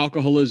his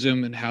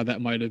alcoholism and how that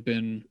might have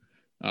been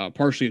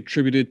partially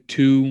attributed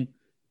to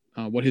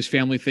what his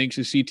family thinks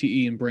is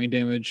CTE and brain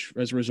damage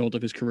as a result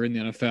of his career in the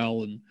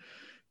NFL, and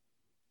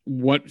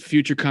what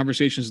future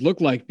conversations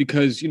look like.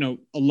 Because, a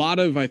lot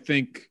of, I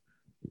think,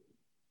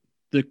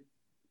 the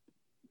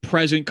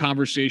present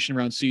conversation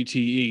around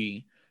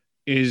CTE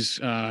is,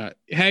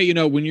 hey,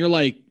 when you're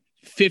like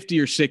 50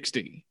 or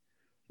 60,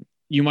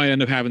 you might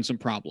end up having some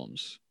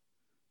problems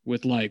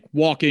with like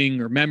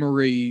walking or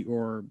memory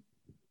or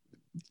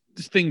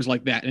things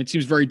like that. And it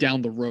seems very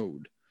down the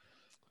road.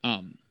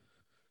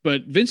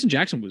 But Vincent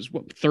Jackson was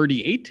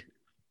 38,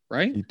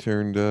 right? He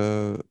turned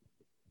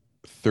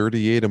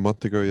 38 a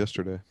month ago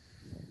yesterday.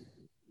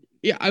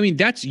 Yeah, I mean,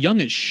 that's young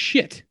as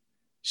shit.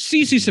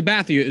 CC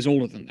Sabathia is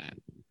older than that.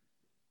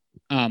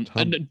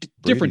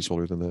 Brady's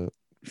older than that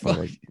by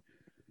like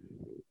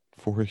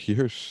 4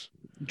 years.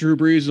 Drew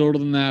Brees is older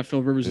than that.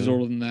 Phil Rivers is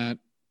older than that.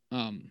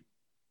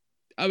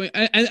 I mean,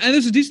 and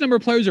there's a decent number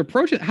of players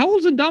approaching. How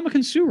old is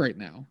Ndamukong Suh right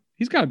now?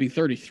 He's got to be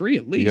 33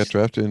 at least. He got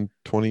drafted in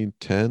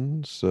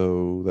 2010,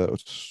 so that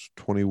was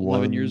 21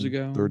 11 years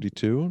ago.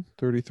 32,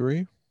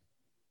 33.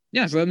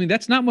 Yeah, so I mean,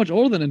 that's not much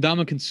older than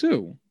Ndamukong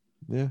Suh.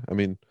 Yeah, I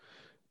mean,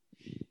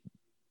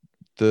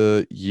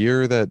 the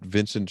year that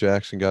Vincent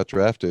Jackson got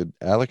drafted,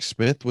 Alex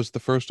Smith was the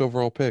first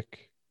overall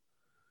pick.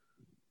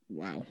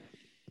 Wow.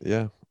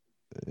 Yeah,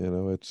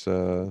 it's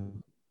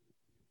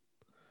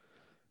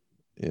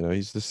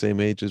he's the same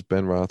age as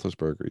Ben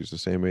Roethlisberger. He's the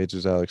same age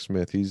as Alex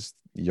Smith. He's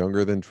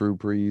younger than Drew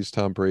Brees,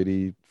 Tom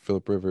Brady,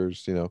 Philip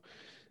Rivers.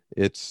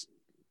 It's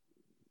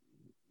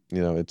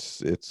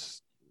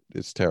it's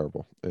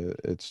terrible.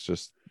 It's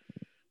just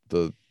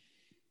the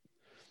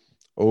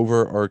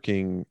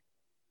overarching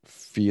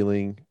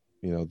feeling,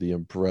 the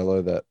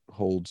umbrella that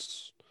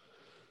holds.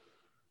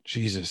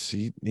 Jesus,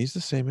 he's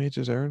the same age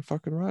as Aaron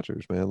fucking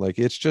Rodgers, man. Like,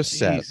 it's just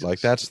sad. Like,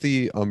 Jesus. that's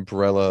the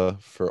umbrella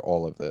for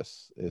all of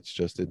this. It's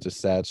a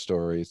sad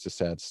story. It's a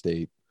sad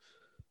state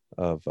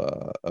of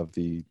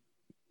the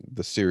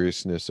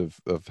seriousness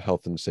of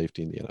health and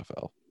safety in the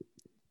NFL.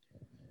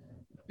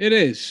 It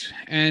is.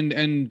 And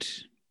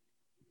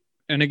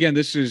again,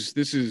 this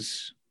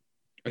is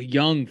a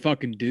young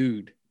fucking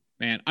dude,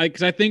 man.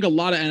 Because I think a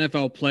lot of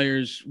NFL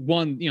players,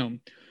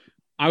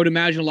 I would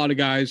imagine a lot of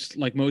guys,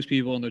 like most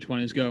people in their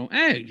 20s, go,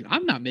 hey,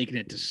 I'm not making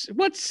it to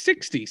what's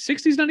 60?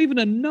 60 is not even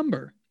a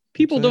number.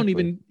 People don't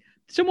even,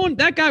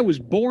 that guy was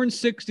born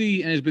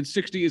 60 and has been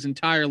 60 his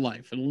entire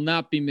life. It'll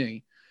not be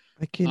me.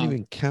 I can't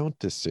even count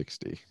to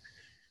 60.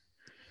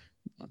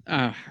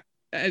 And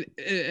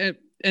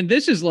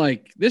this is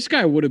like, this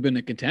guy would have been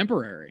a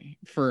contemporary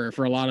for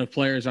a lot of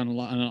players on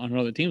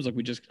other teams, like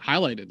we just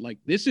highlighted. Like,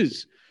 this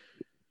is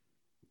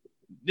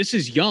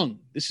young.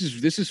 This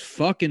is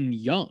fucking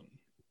young.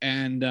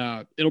 And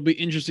it'll be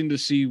interesting to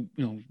see,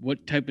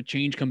 what type of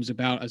change comes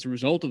about as a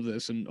result of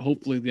this. And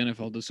hopefully the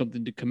NFL does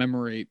something to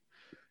commemorate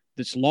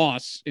this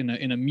loss in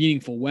a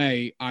meaningful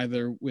way,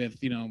 either with,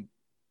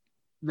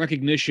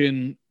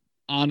 recognition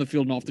on the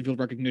field and off the field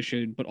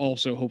recognition, but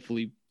also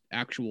hopefully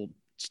actual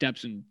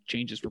steps and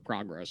changes for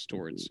progress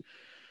towards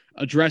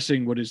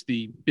addressing what is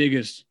the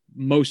biggest,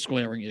 most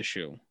glaring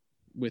issue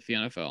with the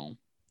NFL.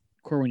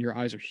 Corwin, your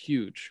eyes are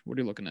huge. What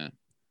are you looking at?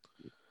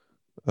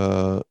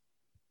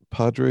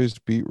 Padres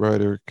beat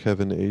writer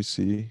Kevin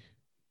Acee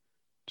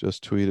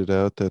just tweeted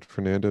out that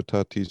Fernando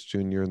Tatis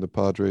Jr. and the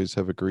Padres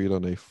have agreed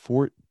on a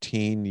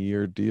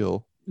 14-year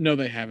deal. No,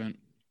 they haven't.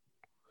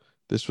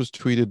 This was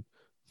tweeted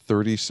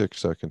 36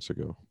 seconds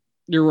ago.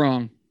 You're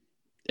wrong.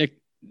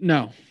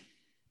 No.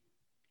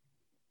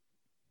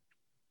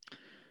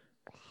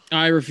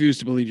 I refuse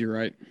to believe you're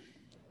right.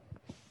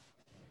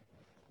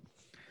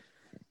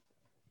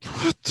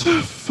 What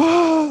the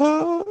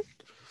fuck?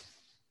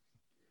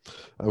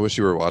 I wish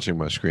you were watching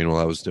my screen while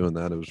I was doing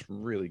that. It was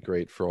really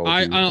great for all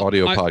of you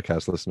audio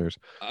podcast listeners.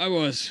 I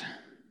was.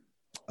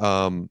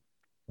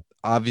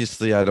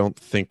 Obviously, I don't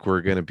think we're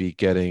going to be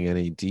getting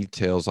any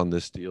details on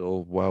this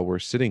deal while we're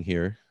sitting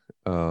here.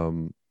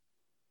 Oh,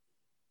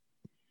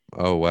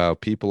 wow.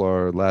 People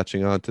are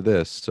latching on to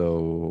this,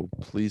 so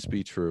please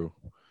be true.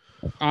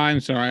 I'm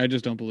sorry. I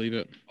just don't believe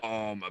it.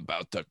 Oh, I'm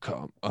about to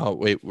come. Oh,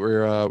 wait.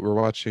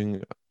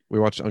 We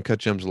watched Uncut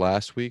Gems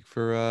last week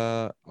for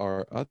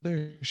our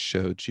other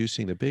show,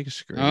 Juicing the Big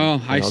Screen.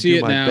 Oh, I see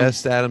it now. My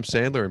best Adam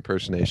Sandler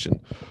impersonation.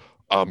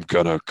 I'm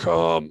gonna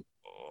come.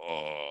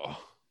 Oh.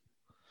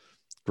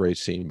 Great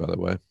scene, by the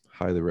way.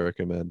 Highly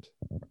recommend.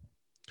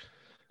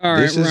 All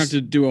right, we're going to have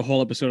to do a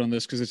whole episode on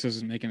this because this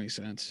doesn't make any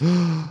sense.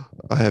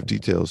 I have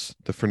details.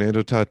 The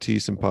Fernando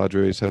Tatis and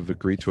Padres have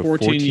agreed to a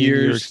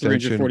 14-year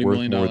extension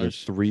worth more than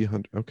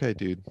 300. Okay,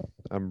 dude.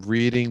 I'm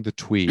reading the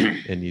tweet,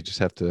 and you just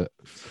have to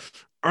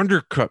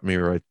undercut me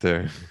right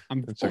there.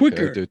 I'm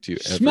quicker, okay. Do it to you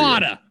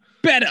smarter,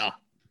 better.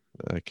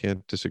 I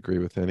can't disagree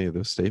with any of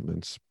those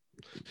statements.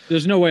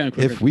 There's no way I'm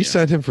quicker. If we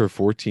signed him for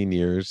 14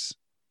 years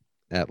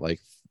at like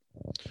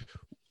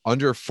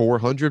under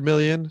 400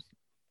 million,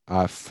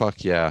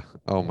 fuck yeah.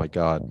 Oh my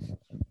God.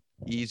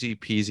 Easy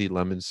peasy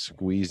lemon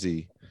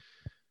squeezy.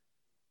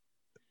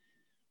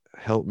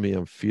 Help me,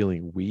 I'm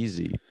feeling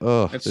wheezy.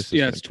 Oh, it's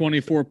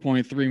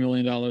 $24.3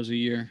 million a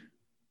year.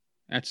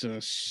 That's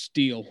a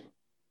steal.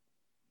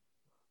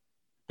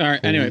 All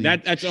right. Anyway,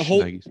 that's a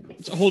whole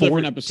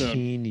different episode.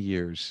 14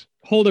 years.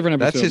 Whole different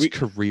episode. That's his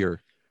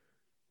career.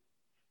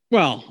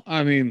 Well,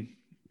 I mean,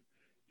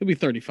 he'll be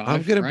 35.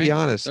 I'm going to be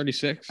honest.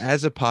 36.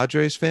 As a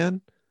Padres fan,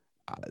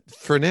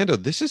 Fernando,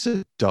 this is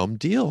a dumb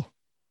deal.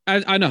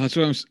 I know. That's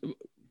what I'm.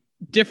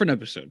 Different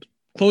episode.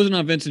 Closing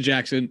on Vincent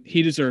Jackson.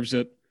 He deserves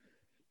it.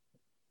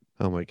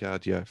 Oh my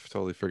God! Yeah, I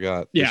totally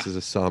forgot. Yeah. This is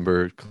a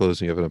somber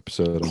closing of an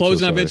episode.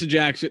 Closing on Vincent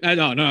Jackson.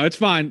 No, it's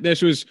fine.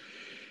 This was.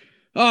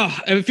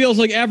 It feels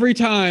like every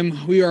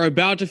time we are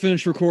about to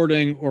finish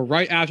recording, or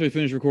right after we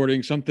finish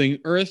recording, something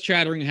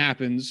earth-shattering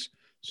happens.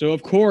 So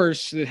of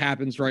course it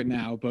happens right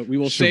now, but we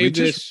will save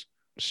this.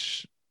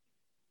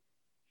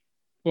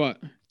 What?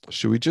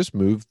 Should we just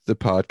move the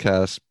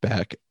podcast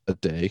back a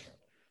day?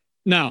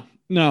 No.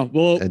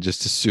 And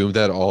just assume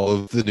that all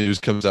of the news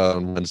comes out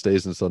on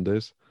Wednesdays and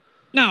Sundays?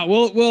 No,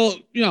 well,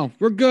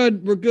 we're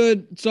good. We're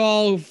good. It's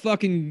all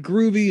fucking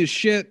groovy as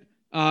shit.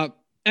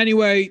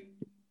 Anyway,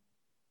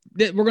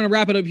 we're going to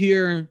wrap it up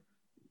here.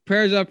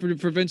 Prayers up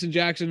for Vincent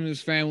Jackson and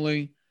his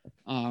family.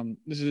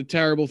 This is a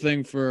terrible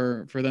thing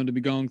for them to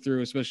be going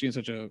through, especially in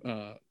such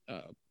a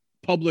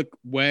public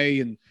way.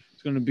 And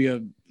it's going to be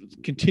a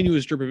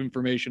continuous drip of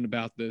information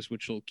about this,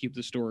 which will keep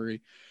the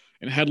story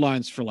in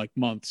headlines for like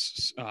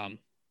months.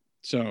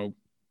 So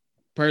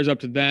prayers up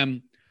to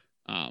them.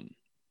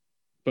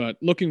 But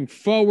looking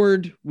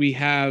forward, we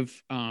have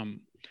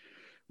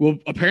we'll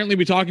apparently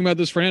be talking about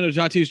this Fernando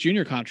Tatis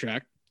Jr.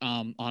 contract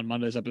on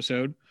Monday's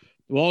episode.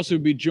 We'll also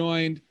be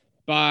joined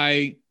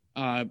by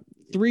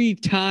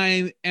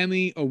 3-time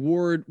Emmy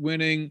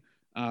Award-winning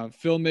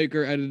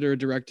filmmaker, editor,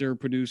 director,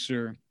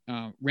 producer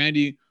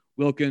Randy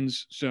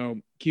Wilkins. So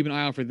keep an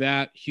eye out for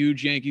that.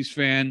 Huge Yankees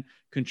fan,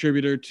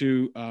 contributor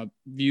to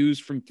Views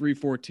from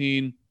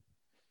 314.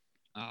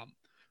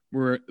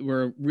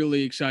 We're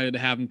really excited to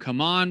have him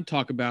come on,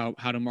 talk about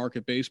how to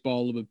market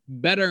baseball a little bit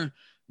better.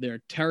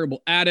 They're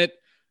terrible at it.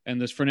 And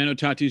this Fernando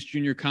Tatis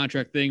Jr.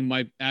 contract thing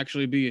might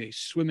actually be a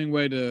swimming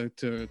way to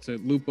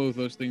loop both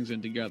those things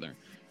in together.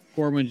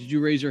 Corbin, did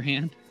you raise your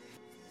hand?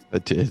 I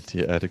did.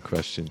 Yeah, I had a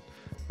question.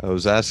 I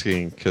was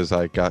asking because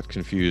I got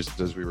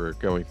confused as we were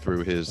going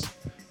through his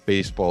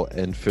baseball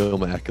and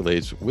film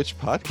accolades, which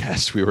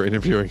podcast we were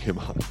interviewing him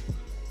on.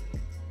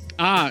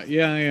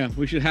 Yeah.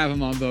 We should have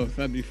him on both.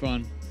 That'd be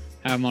fun.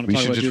 Have him on. We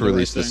should just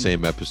release the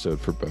same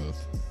episode for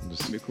both.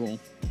 That'd be cool.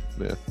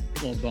 Yeah. A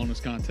little bonus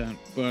content,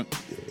 but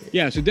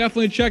yeah. So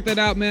definitely check that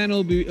out, man.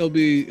 It'll be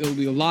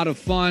a lot of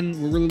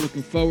fun. We're really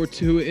looking forward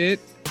to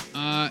it.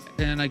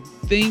 And I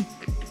think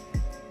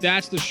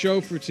that's the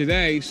show for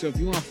today. So if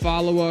you want to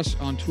follow us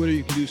on Twitter,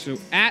 you can do so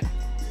at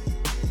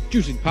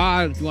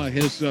JuicingPod. If you want to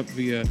hit us up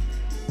via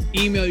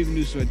email, you can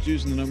do so at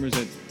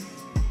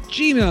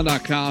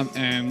juicingthenumbers@gmail.com.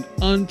 And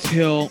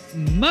until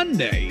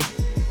Monday,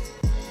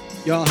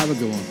 y'all have a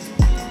good one.